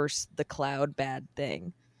or reverse the cloud bad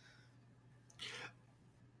thing.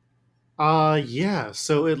 Yeah,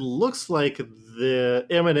 so it looks like the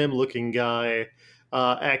Eminem looking guy,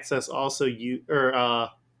 Axel also uses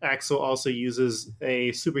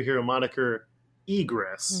a superhero moniker,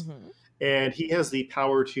 Egress, and he has the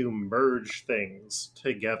power to merge things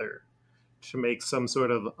together to make some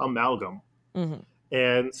sort of amalgam.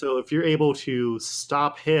 And so if you're able to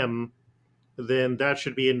stop him, then that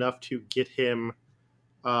should be enough to get him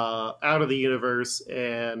out of the universe,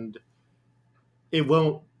 and it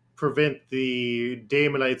won't prevent the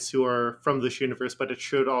Daemonites who are from this universe, but it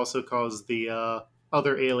should also cause the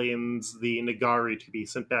other aliens, the Nagari, to be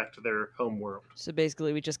sent back to their home world. So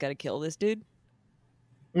basically, we just got to kill this dude?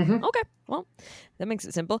 Mm-hmm. Okay, well, that makes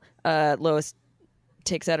it simple. Lois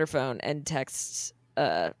takes out her phone and texts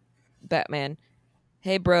Batman,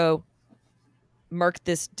 "Hey, bro, mark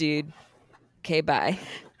this dude. Okay, bye."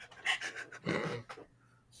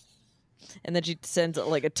 And then she sends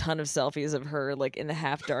like a ton of selfies of her like in the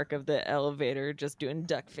half dark of the elevator just doing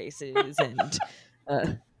duck faces and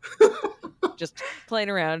just playing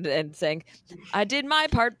around and saying, "I did my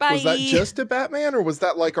part, bye." Was that just a Batman or was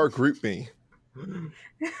that like our group me?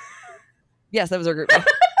 Yes, that was our group.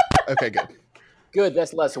 Okay, good. Good,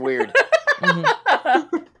 that's less weird.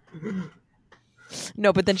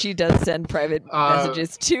 No, but then she does send private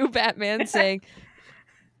messages to Batman saying,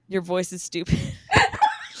 "Your voice is stupid."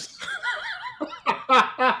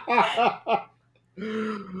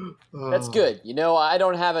 That's good. You know, I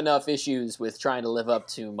don't have enough issues with trying to live up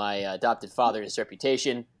to my adopted father's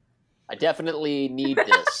reputation. I definitely need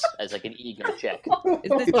this as like an ego check.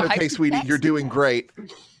 Is this Okay, sweetie, you're doing great.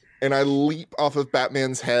 And I leap off of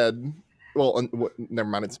Batman's head. Well, never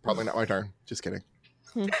mind. It's probably not my turn. Just kidding.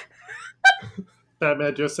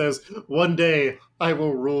 Batman just says, "One day I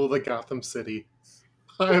will rule the Gotham City.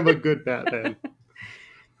 I am a good Batman."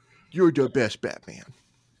 You're the best Batman.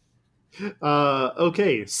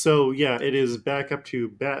 Okay, so yeah, it is back up to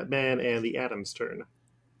Batman and the Atom's turn.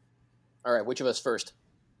 All right, which of us first?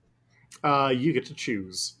 You get to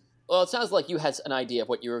choose. Well, it sounds like you had an idea of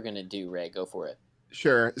what you were going to do, Ray. Go for it.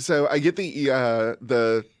 Sure. So I get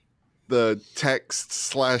the text /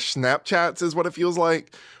 Snapchats is what it feels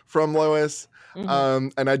like from Lois.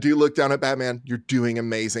 And I do look down at Batman. "You're doing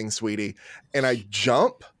amazing, sweetie." And I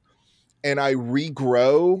jump and I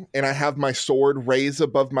regrow and I have my sword raised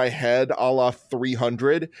above my head a la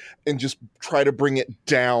 300 and just try to bring it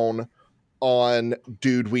down on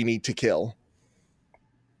dude we need to kill.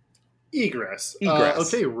 Egress.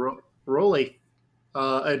 Egress. Okay, roll a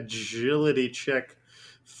agility check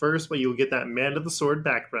first, but you'll get that man of the sword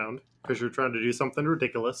background because you're trying to do something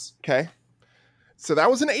ridiculous. Okay. So that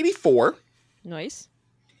was an 84. Nice.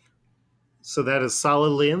 So that is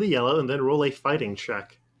solidly in the yellow, and then roll a fighting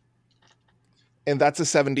check. And that's a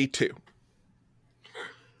 72.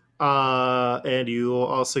 And you will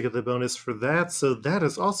also get the bonus for that. So that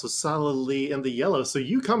is also solidly in the yellow. So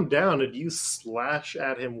you come down and you slash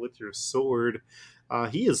at him with your sword.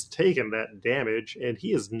 He has taken that damage, and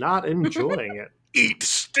he is not enjoying it. Eat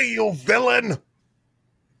steel, villain!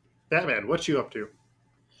 Batman, what you up to?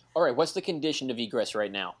 All right, what's the condition of Egress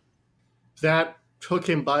right now? That took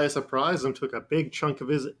him by surprise and took a big chunk of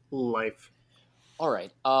his life. All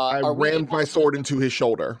right. I rammed my sword into his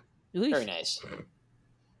shoulder. Very nice.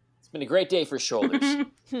 It's been a great day for shoulders.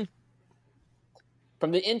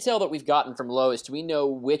 From the intel that we've gotten from Lois, do we know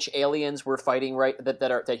which aliens we're fighting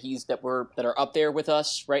that are up there with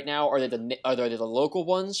us right now? Are they the local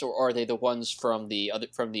ones, or are they the ones from the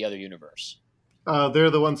other universe? They're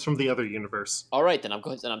the ones from the other universe. All right, then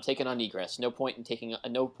I'm taking on Egress. No point in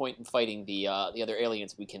fighting the other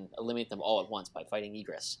aliens. We can eliminate them all at once by fighting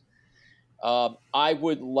Egress. I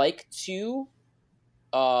would like to.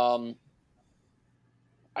 I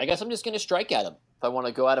guess I'm just going to strike at him. If I want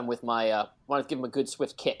to go at him with my, want to give him a good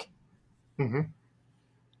swift kick. Mm-hmm.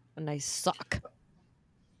 A nice sock.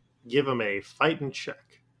 Give him a fighting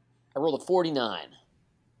check. I rolled a 49.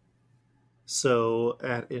 So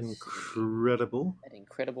at incredible.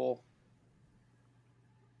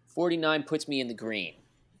 49 puts me in the green.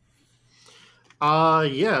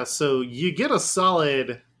 Yeah, so you get a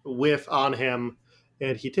solid whiff on him,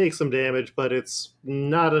 and he takes some damage, but it's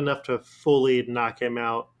not enough to fully knock him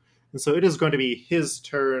out. And so it is going to be his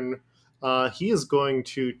turn. he is going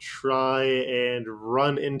to try and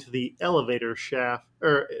run into the elevator shaft,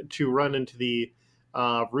 or to run into the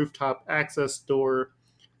rooftop access door,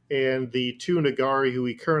 and the two Nagari who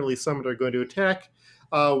we currently summoned are going to attack.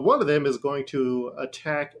 One of them is going to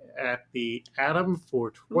attack at the Atom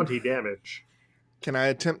for 20 damage. Can I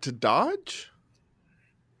attempt to dodge?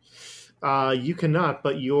 You cannot,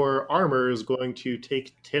 but your armor is going to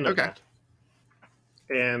take 10 of Okay. that.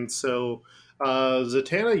 And so,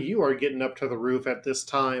 Zatanna, you are getting up to the roof at this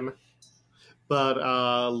time. But,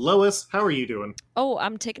 Lois, how are you doing? Oh,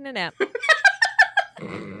 I'm taking a nap.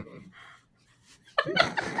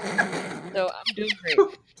 So I'm doing great.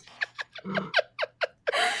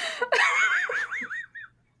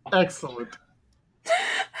 Excellent.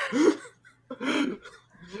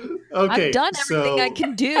 Okay, I've done everything I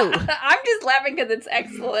can do. I'm just laughing because it's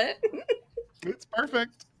excellent. It's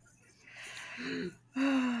perfect.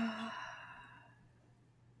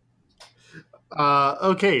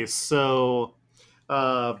 Okay, so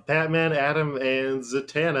Batman, Adam, and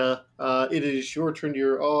Zatanna, it is your turn.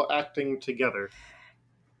 You're all acting together.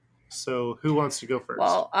 So who wants to go first?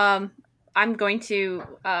 Well, I'm going to.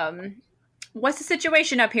 What's the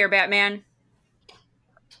situation up here, Batman?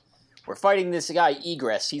 We're fighting this guy,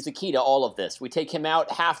 Egress. He's the key to all of this. We take him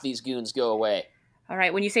out, half these goons go away. All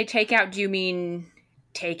right. When you say take out, do you mean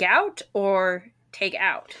take out or take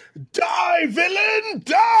out? Die, villain!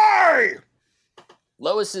 Die!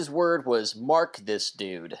 Lois's word was mark this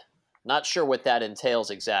dude. Not sure what that entails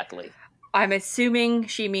exactly. I'm assuming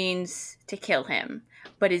she means to kill him.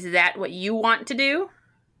 But is that what you want to do?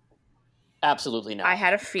 Absolutely not. I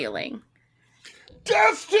had a feeling.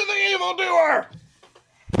 Death to the evildoer!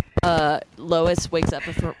 Lois wakes up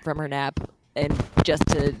from her nap and just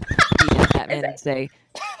to beat at Batman and say,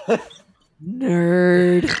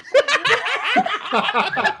 "Nerd."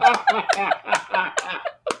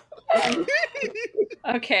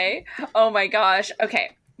 Okay. Oh my gosh.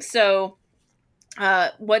 Okay. So,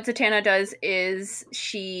 what Zatanna does is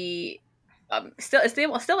she still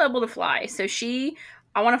able to fly. So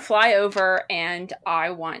I want to fly over and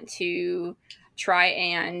I want to try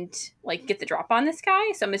and like get the drop on this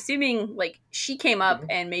guy. So I'm assuming like she came up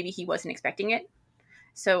and maybe he wasn't expecting it.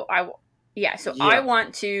 So I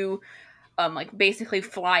want to like basically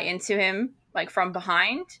fly into him like from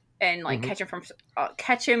behind and like catch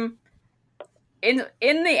him in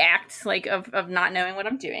the act like of not knowing what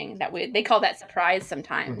I'm doing. They call that surprise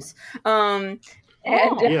sometimes. Yeah,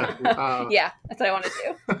 that's what I want to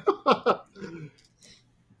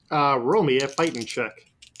do. Roll me a fighting check.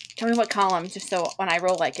 Tell me what column, just so when I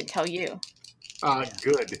roll, I can tell you.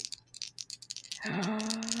 Good.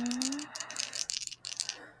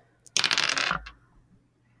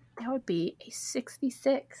 That would be a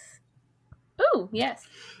 66. Ooh, yes.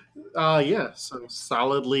 Yeah, so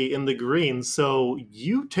solidly in the green. So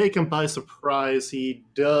you take him by surprise. He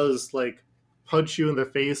does, like, punch you in the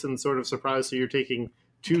face and sort of surprise, so you're taking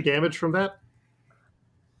 2 damage from that.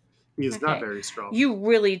 He's not very strong. You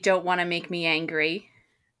really don't want to make me angry.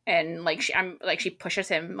 And, like, she pushes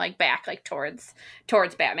him, like, back, like, towards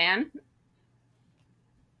Batman.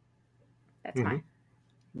 That's fine.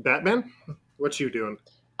 Batman? What you doing?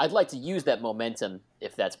 I'd like to use that momentum,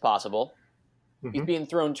 if that's possible. He's being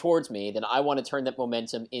thrown towards me, then I want to turn that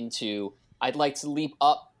momentum into... I'd like to leap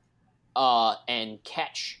up and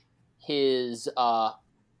catch his... I'd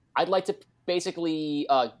like to basically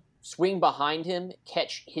swing behind him,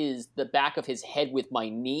 catch the back of his head with my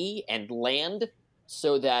knee, and land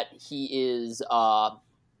so that he is...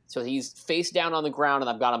 so he's face down on the ground, and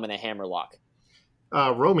I've got him in a hammerlock.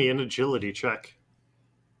 Roll me an agility check.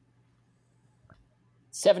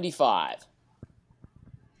 75.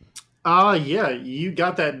 Yeah, you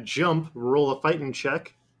got that jump. Roll a fighting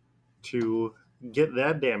check to get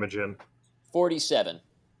that damage in. 47.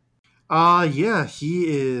 Yeah, he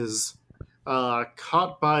is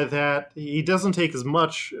caught by that. He doesn't take as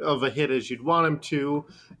much of a hit as you'd want him to.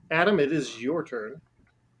 Adam, it is your turn.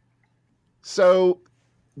 So,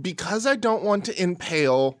 because I don't want to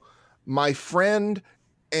impale my friend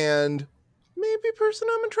and maybe person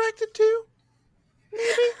I'm attracted to, maybe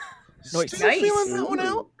Nice. still feeling that one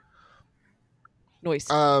out. Noise.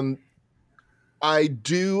 I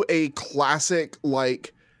do a classic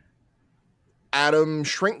like Adam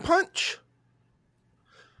shrink punch.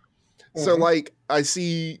 So like I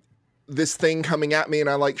see this thing coming at me and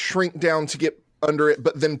I like shrink down to get under it,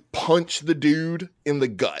 but then punch the dude in the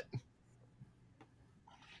gut.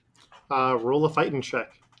 Roll a fighting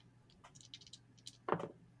check.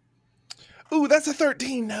 Ooh, that's a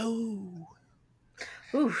 13. No.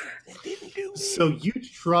 Oof. It didn't do it. So you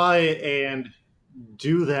try and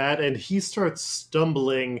do that, and he starts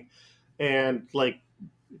stumbling, and like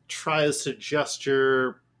tries to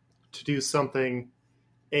gesture to do something.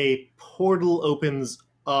 A portal opens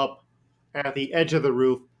up at the edge of the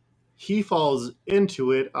roof. He falls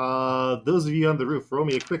into it. Those of you on the roof, roll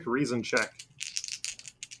me a quick reason check.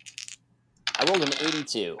 I rolled an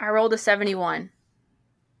 82. I rolled a 71.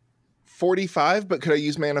 45, but could I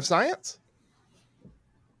use Man of Science?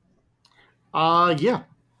 Yeah.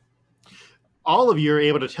 All of you are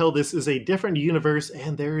able to tell this is a different universe,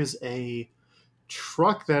 and there is a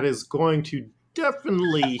truck that is going to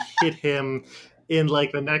definitely hit him in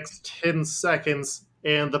like the next 10 seconds,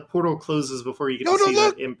 and the portal closes before you get to see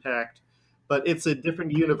that impact. But it's a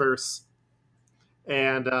different universe.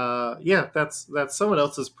 And yeah, that's someone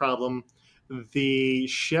else's problem. The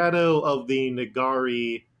shadow of the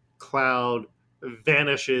Nagari cloud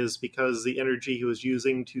vanishes because the energy he was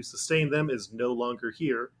using to sustain them is no longer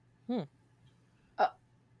here.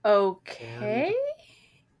 Okay.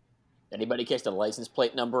 Anybody catch the license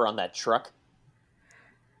plate number on that truck?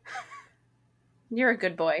 You're a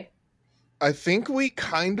good boy. I think we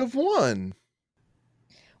kind of won.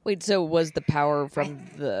 Wait, so was the power from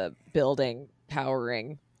the building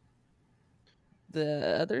powering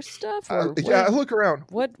the other stuff? Or Yeah, look around.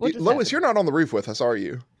 What Lois, happened? you're not on the roof with us, are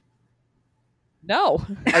you? No.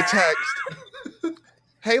 I text,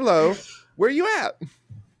 hey, Lo, where you at?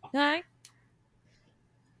 Hi.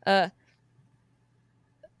 I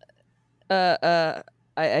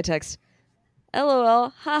text, LOL,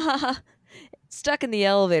 ha ha ha. Stuck in the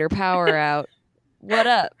elevator, power out. What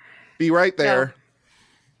up? Be right there.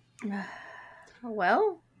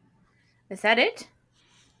 Well, is that it?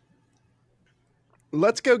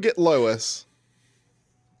 Let's go get Lois,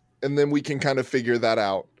 and then we can kind of figure that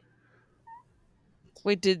out.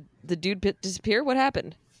 Wait, did the dude disappear? What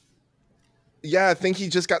happened? Yeah, I think he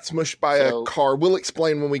just got smushed by a car. We'll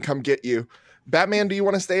explain when we come get you. Batman, do you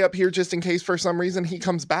want to stay up here just in case for some reason he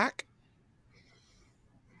comes back?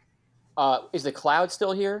 Is the cloud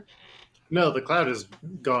still here? No, the cloud has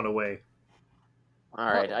gone away. All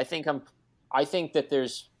right. I think that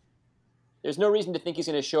there's no reason to think he's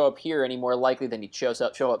going to show up here any more likely than he'd show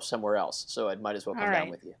up somewhere else. So I might as well come down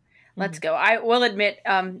with you. Let's go. I will admit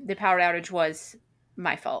the power outage was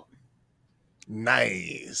my fault.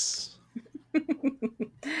 Nice.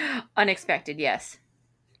 Unexpected, yes.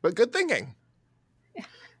 But good thinking.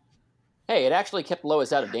 Hey, it actually kept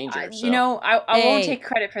Lois out of danger. So. You know, I won't take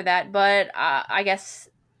credit for that, but I guess,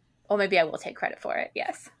 or maybe I will take credit for it,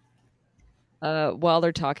 yes. While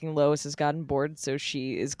they're talking, Lois has gotten bored, so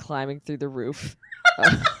she is climbing through the roof.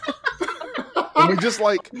 And we just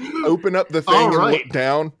like open up the thing and look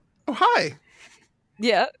down. Oh, hi.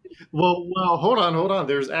 Yeah. Well, hold on.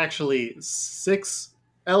 There's actually 6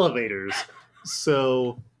 elevators.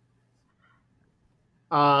 So,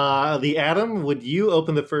 the Atom, would you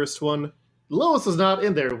open the first one? Lois is not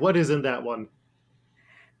in there. What is in that one?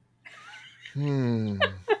 An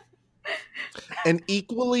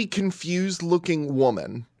equally confused looking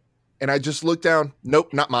woman. And I just looked down.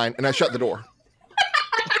 Nope, not mine. And I shut the door.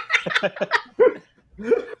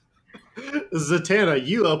 Zatanna,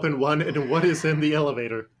 you open one, and what is in the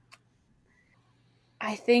elevator?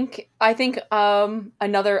 I think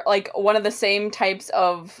another, like, one of the same types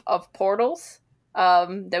of portals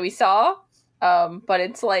that we saw, but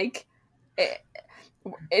it's like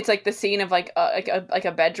it's like the scene of like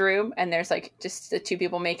a bedroom, and there's like just the 2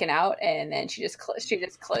 people making out, and then she just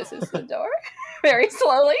closes the door very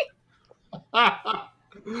slowly.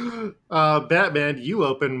 Batman, you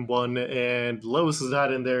open one, and Lois is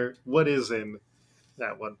not in there. What is in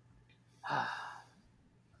that one?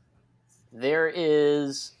 There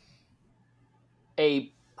is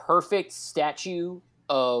a perfect statue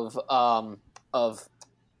of oh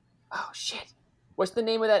shit. What's the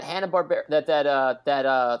name of that Hanna-Barbera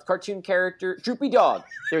that cartoon character? Droopy Dog.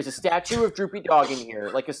 There's a statue of Droopy Dog in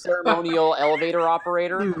here, like a ceremonial elevator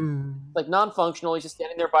operator. Like non-functional, he's just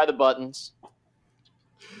standing there by the buttons.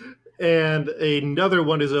 And another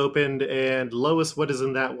one is opened, and Lois, what is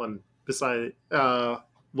in that one?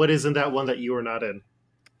 What is in that one that you are not in?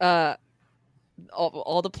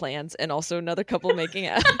 All the plans, and also another couple making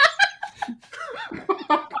out.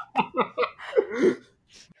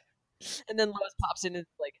 And then Lois pops in and is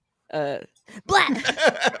like, blah!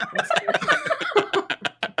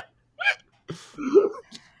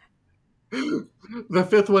 The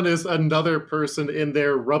 5th one is another person in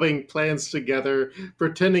there rubbing plans together,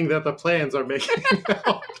 pretending that the plans are making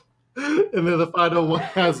out. And then the final one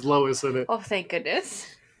has Lois in it. Oh, thank goodness.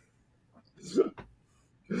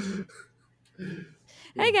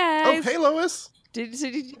 Hey, guys. Oh, hey, Lois. Did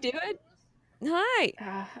you do it?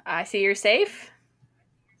 Hi. I see you're safe.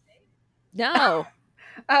 No.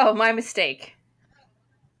 Oh, my mistake.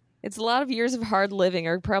 It's a lot of years of hard living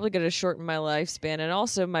are probably going to shorten my lifespan, and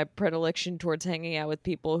also my predilection towards hanging out with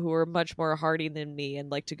people who are much more hardy than me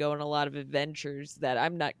and like to go on a lot of adventures that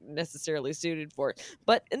I'm not necessarily suited for.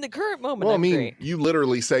 But in the current moment, Well, I I'm mean, great. you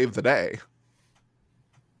literally saved the day.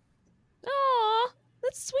 Aw,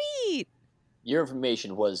 that's sweet. Your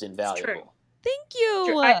information was true. invaluable. Thank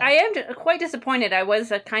you. I am quite disappointed. I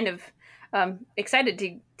was kind of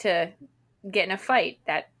excited to get in a fight.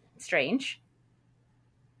 That's strange.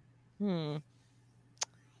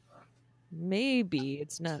 Maybe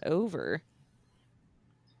it's not over.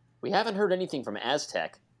 We haven't heard anything from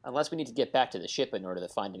Aztec, unless we need to get back to the ship in order to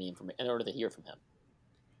find any information, in order to hear from him.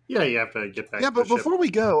 Yeah, you have to get back. Yeah, to but the before ship. we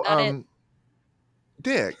go, Got it.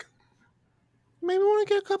 Dick, maybe want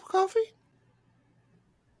to get a cup of coffee?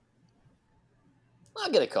 I'll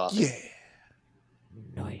get a coffee. Yeah.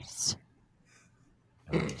 Nice.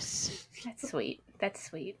 That's sweet. That's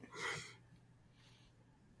sweet.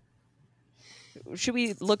 Should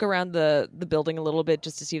we look around the building a little bit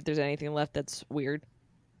just to see if there's anything left that's weird?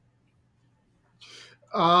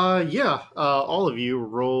 Yeah. All of you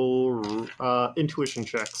roll intuition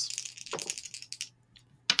checks.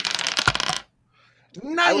 I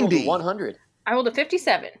rolled a 90. 100. I rolled a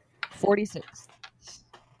 57. 46.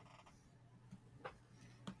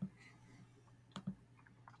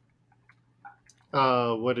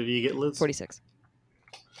 What did you get, Liz? 46.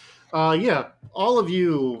 Yeah. All of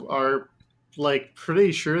you are like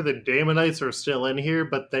pretty sure the Damonites are still in here,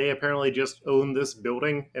 but they apparently just own this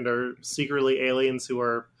building and are secretly aliens who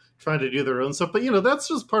are trying to do their own stuff. But that's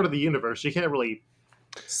just part of the universe. You can't really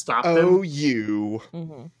stop Oh, them. you.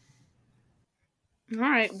 All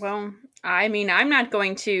right. Well, I mean, I'm not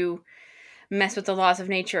going to mess with the laws of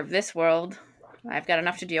nature of this world. I've got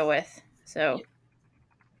enough to deal with. So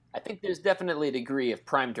I think there's definitely a degree of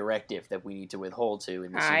prime directive that we need to withhold to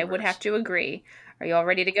in this I universe. would have to agree. Are you all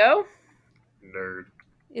ready to go? Nerd.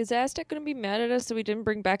 Is Aztec going to be mad at us that we didn't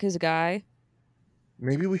bring back his guy?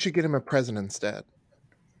 Maybe we should get him a present instead.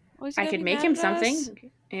 Oh, is he I gonna could be make mad him at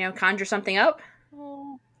something. us? Conjure something up.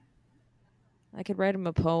 Oh. I could write him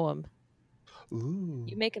a poem. Ooh.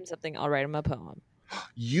 You make him something, I'll write him a poem.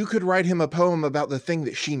 You could write him a poem about the thing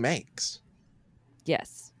that she makes.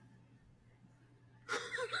 Yes.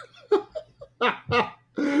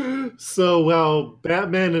 So while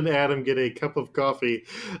Batman and Adam get a cup of coffee,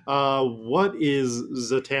 what is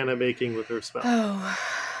Zatanna making with her spell? Oh.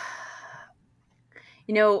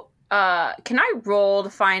 Can I roll to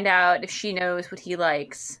find out if she knows what he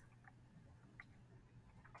likes?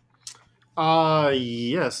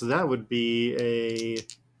 Yes, that would be a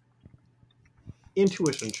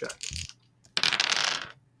intuition check.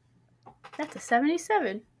 That's a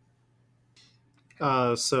 77.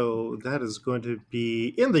 So that is going to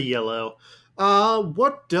be in the yellow.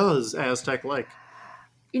 What does Aztec like?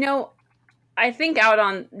 I think out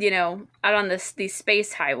on these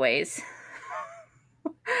space highways,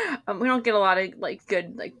 we don't get a lot of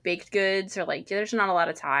good baked goods, or there's not a lot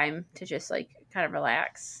of time to just kind of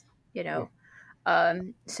relax, So I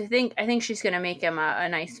think she's gonna make him a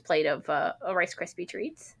nice plate of Rice Krispie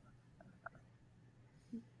treats.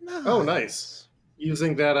 Oh, nice.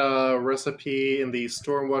 Using that recipe in the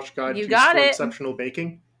Stormwatch Guide You to got it. Exceptional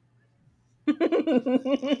Baking.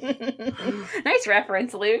 Nice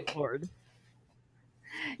reference, Luke. Lord.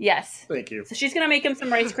 Yes. Thank you. So she's gonna make him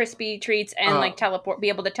some Rice Krispie treats and be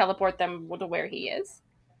able to teleport them to where he is.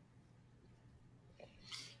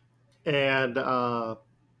 And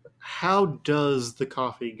how does the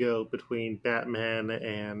coffee go between Batman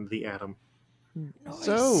and the Atom? Nice.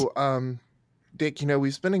 So, Dick,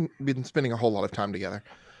 we've been spending a whole lot of time together.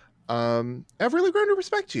 I've really grown to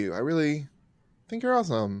respect you. I really think you're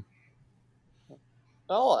awesome.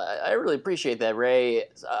 Well, I really appreciate that, Ray.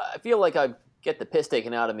 I feel like I get the piss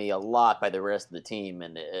taken out of me a lot by the rest of the team,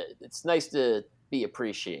 and it's nice to be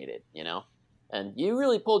appreciated, And you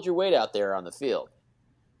really pulled your weight out there on the field.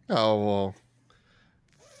 Oh, well,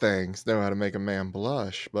 thanks. Know how to make a man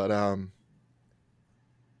blush. But,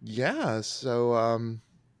 yeah, so,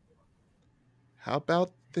 how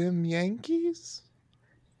about them Yankees?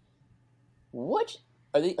 What?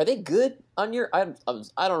 Are they good on your... I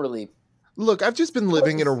don't really... Look, I've just been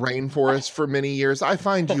living in a rainforest for many years. I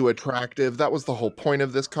find you attractive. That was the whole point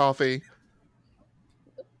of this coffee.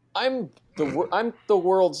 I'm the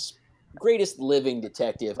world's greatest living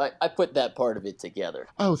detective. I put that part of it together.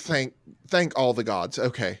 Oh, thank all the gods.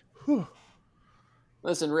 Okay. Whew.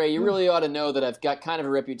 Listen, Ray, you really ought to know that I've got kind of a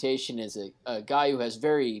reputation as a guy who has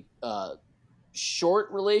very short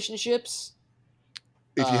relationships.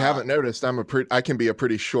 If you haven't noticed, I can be a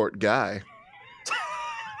pretty short guy.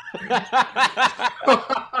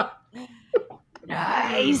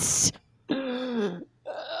 Nice. I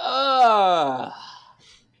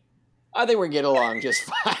think we're getting along just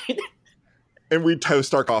fine. And we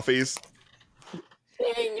toast our coffees.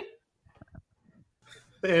 Ding.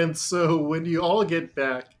 And so when you all get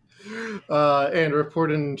back and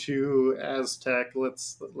report into Aztec,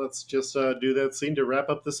 let's just do that scene to wrap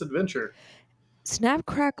up this adventure. Snap,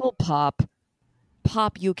 crackle, pop.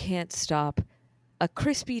 Pop, you can't stop. A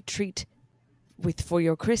crispy treat for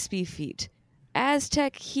your crispy feet.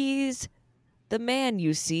 Aztec, he's the man,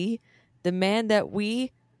 you see. The man that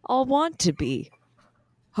we all want to be.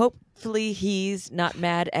 Hopefully he's not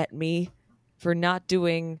mad at me for not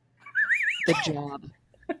doing the job.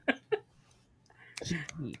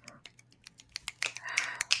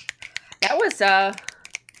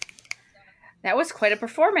 That was quite a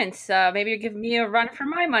performance. Maybe you're giving me a run for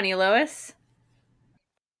my money, Lois.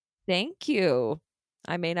 Thank you.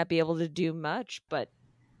 I may not be able to do much, but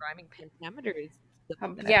rhyming pentameter is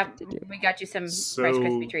something that I Yeah, like to do. we got you some So- Rice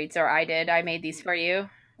Krispie treats, or I did. I made these for you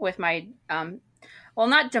with my, well,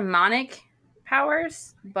 not demonic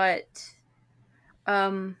powers, but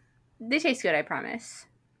they taste good, I promise.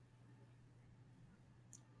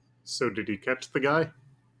 So did he catch the guy?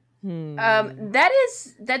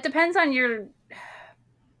 That depends on your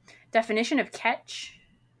definition of catch.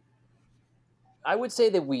 I would say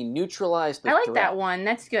that we neutralized the I like threat. that one.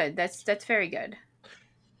 That's good. That's very good.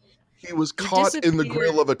 He was caught in the disappeared.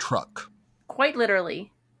 grill of a truck. Quite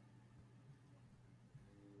literally.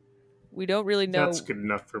 We don't really know. That's good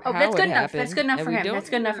enough for me. Oh, How that's it good enough. That's happened, good enough and for we him. don't That's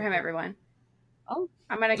good enough for him, know. everyone. Oh,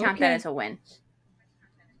 I'm going to count that okay. as a win.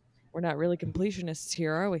 We're not really completionists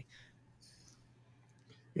here, are we?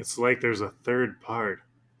 It's like there's a third part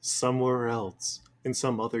somewhere else in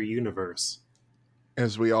some other universe.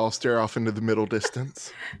 As we all stare off into the middle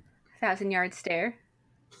distance. 1,000-yard stare.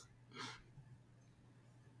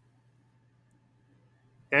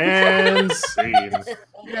 And scene.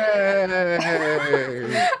 Yay!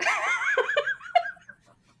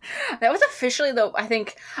 That was officially the, I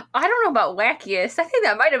think, I don't know about wackiest. I think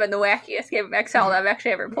that might have been the wackiest game of XL that I've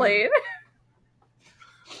actually ever played.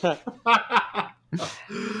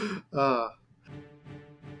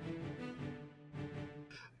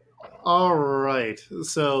 All right.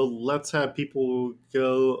 So let's have people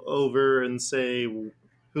go over and say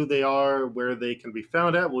who they are, where they can be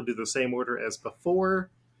found at. We'll do the same order as before.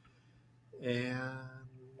 And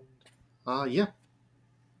yeah.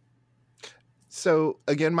 So,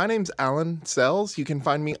 again, my name's Alan Sells. You can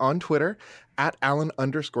find me on Twitter at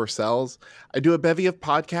Alan_Sells. I do a bevy of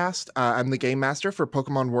podcasts. I'm the game master for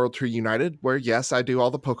Pokemon World Tour United, where, yes, I do all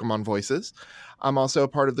the Pokemon voices. I'm also a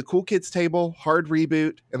part of the Cool Kids Table, Hard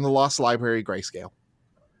Reboot, and the Lost Library Grayscale.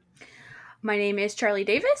 My name is Charlie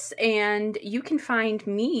Davis, and you can find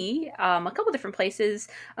me a couple different places.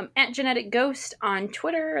 At Genetic Ghost on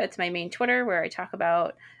Twitter. That's my main Twitter, where I talk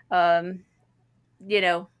about,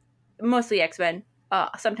 mostly X-Men,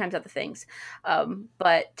 sometimes other things.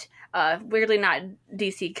 But weirdly not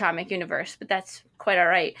DC Comic Universe, but that's quite all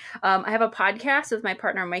right. I have a podcast with my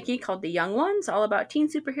partner Mikey called The Young Ones, all about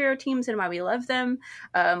teen superhero teams and why we love them.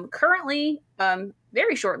 Currently,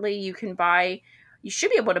 very shortly, you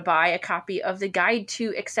should be able to buy a copy of the Guide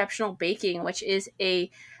to Exceptional Baking, which is a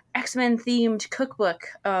X-Men themed cookbook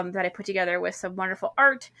that I put together with some wonderful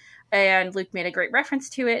art, and Luke made a great reference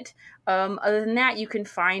to it. Other than that, you can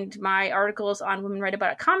find my articles on Women Write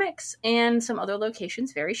About It Comics and some other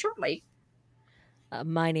locations very shortly.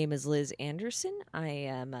 My name is Liz Anderson. I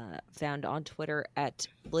am found on Twitter at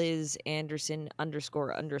Liz Anderson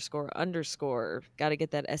 ____. Got to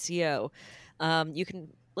get that SEO. You can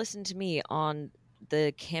listen to me on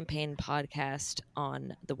the campaign podcast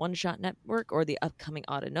on the One Shot Network or the upcoming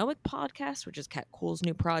Autonomic podcast, which is Cat Cool's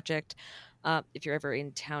new project. If you're ever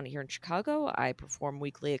in town here in Chicago, I perform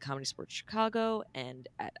weekly at Comedy Sports Chicago and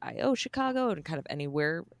at I.O. Chicago and kind of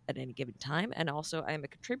anywhere at any given time. And also I am a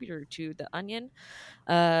contributor to The Onion.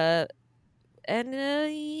 Yeah,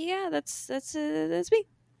 that's me.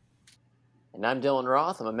 And I'm Dylan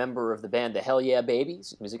Roth. I'm a member of the band The Hell Yeah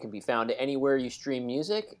Babies. Music can be found anywhere you stream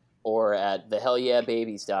music or at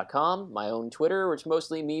thehellyeahbabies.com. My own Twitter, which is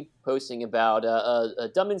mostly me posting about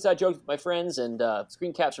dumb inside jokes with my friends and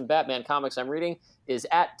screen caps from Batman comics I'm reading, is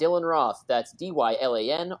at Dylan Roth. That's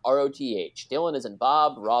DYLANROTH. Dylan is in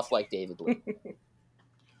Bob, Roth like David Lee.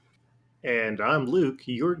 And I'm Luke,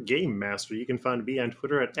 your game master. You can find me on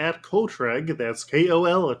Twitter at Koltreg. That's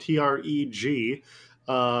KOLTREG.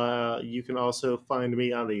 You can also find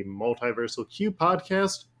me on the Multiversal Q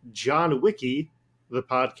podcast, John Wiki, the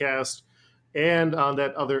podcast, and on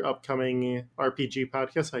that other upcoming RPG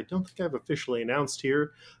podcast I don't think I've officially announced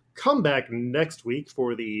here come back next week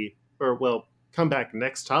come back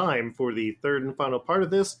next time for the third and final part of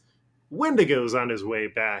this. Wendigo's on his way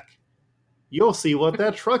back. You'll see what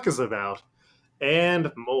that truck is about,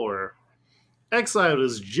 and more. Exiled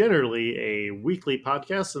is generally a weekly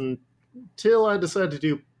podcast until I decided to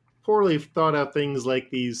do poorly thought out things like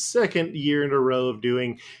the second year in a row of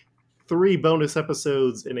doing 3 bonus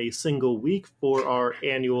episodes in a single week for our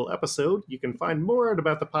annual episode. You can find more out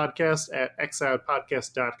about the podcast at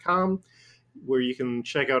exiledpodcast.com, where you can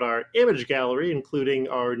check out our image gallery, including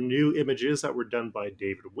our new images that were done by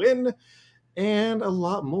David Wynn, and a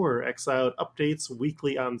lot more. Exiled updates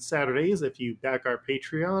weekly on Saturdays if you back our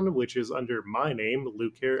Patreon, which is under my name,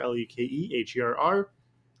 Lukeher, Lukeherr.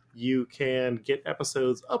 You can get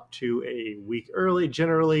episodes up to a week early,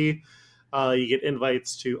 generally. You get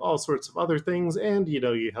invites to all sorts of other things, and,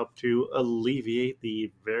 you help to alleviate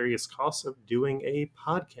the various costs of doing a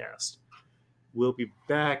podcast. We'll be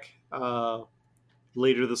back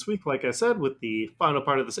later this week, like I said, with the final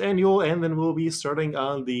part of this annual, and then we'll be starting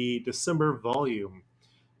on the December volume.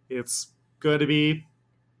 It's going to be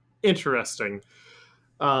interesting.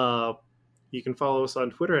 You can follow us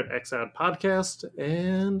on Twitter at Exiled Podcast,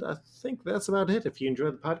 and I think that's about it. If you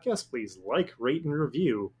enjoyed the podcast, please like, rate, and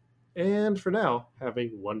review. And for now, have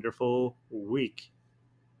a wonderful week.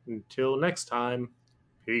 Until next time,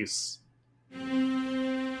 peace.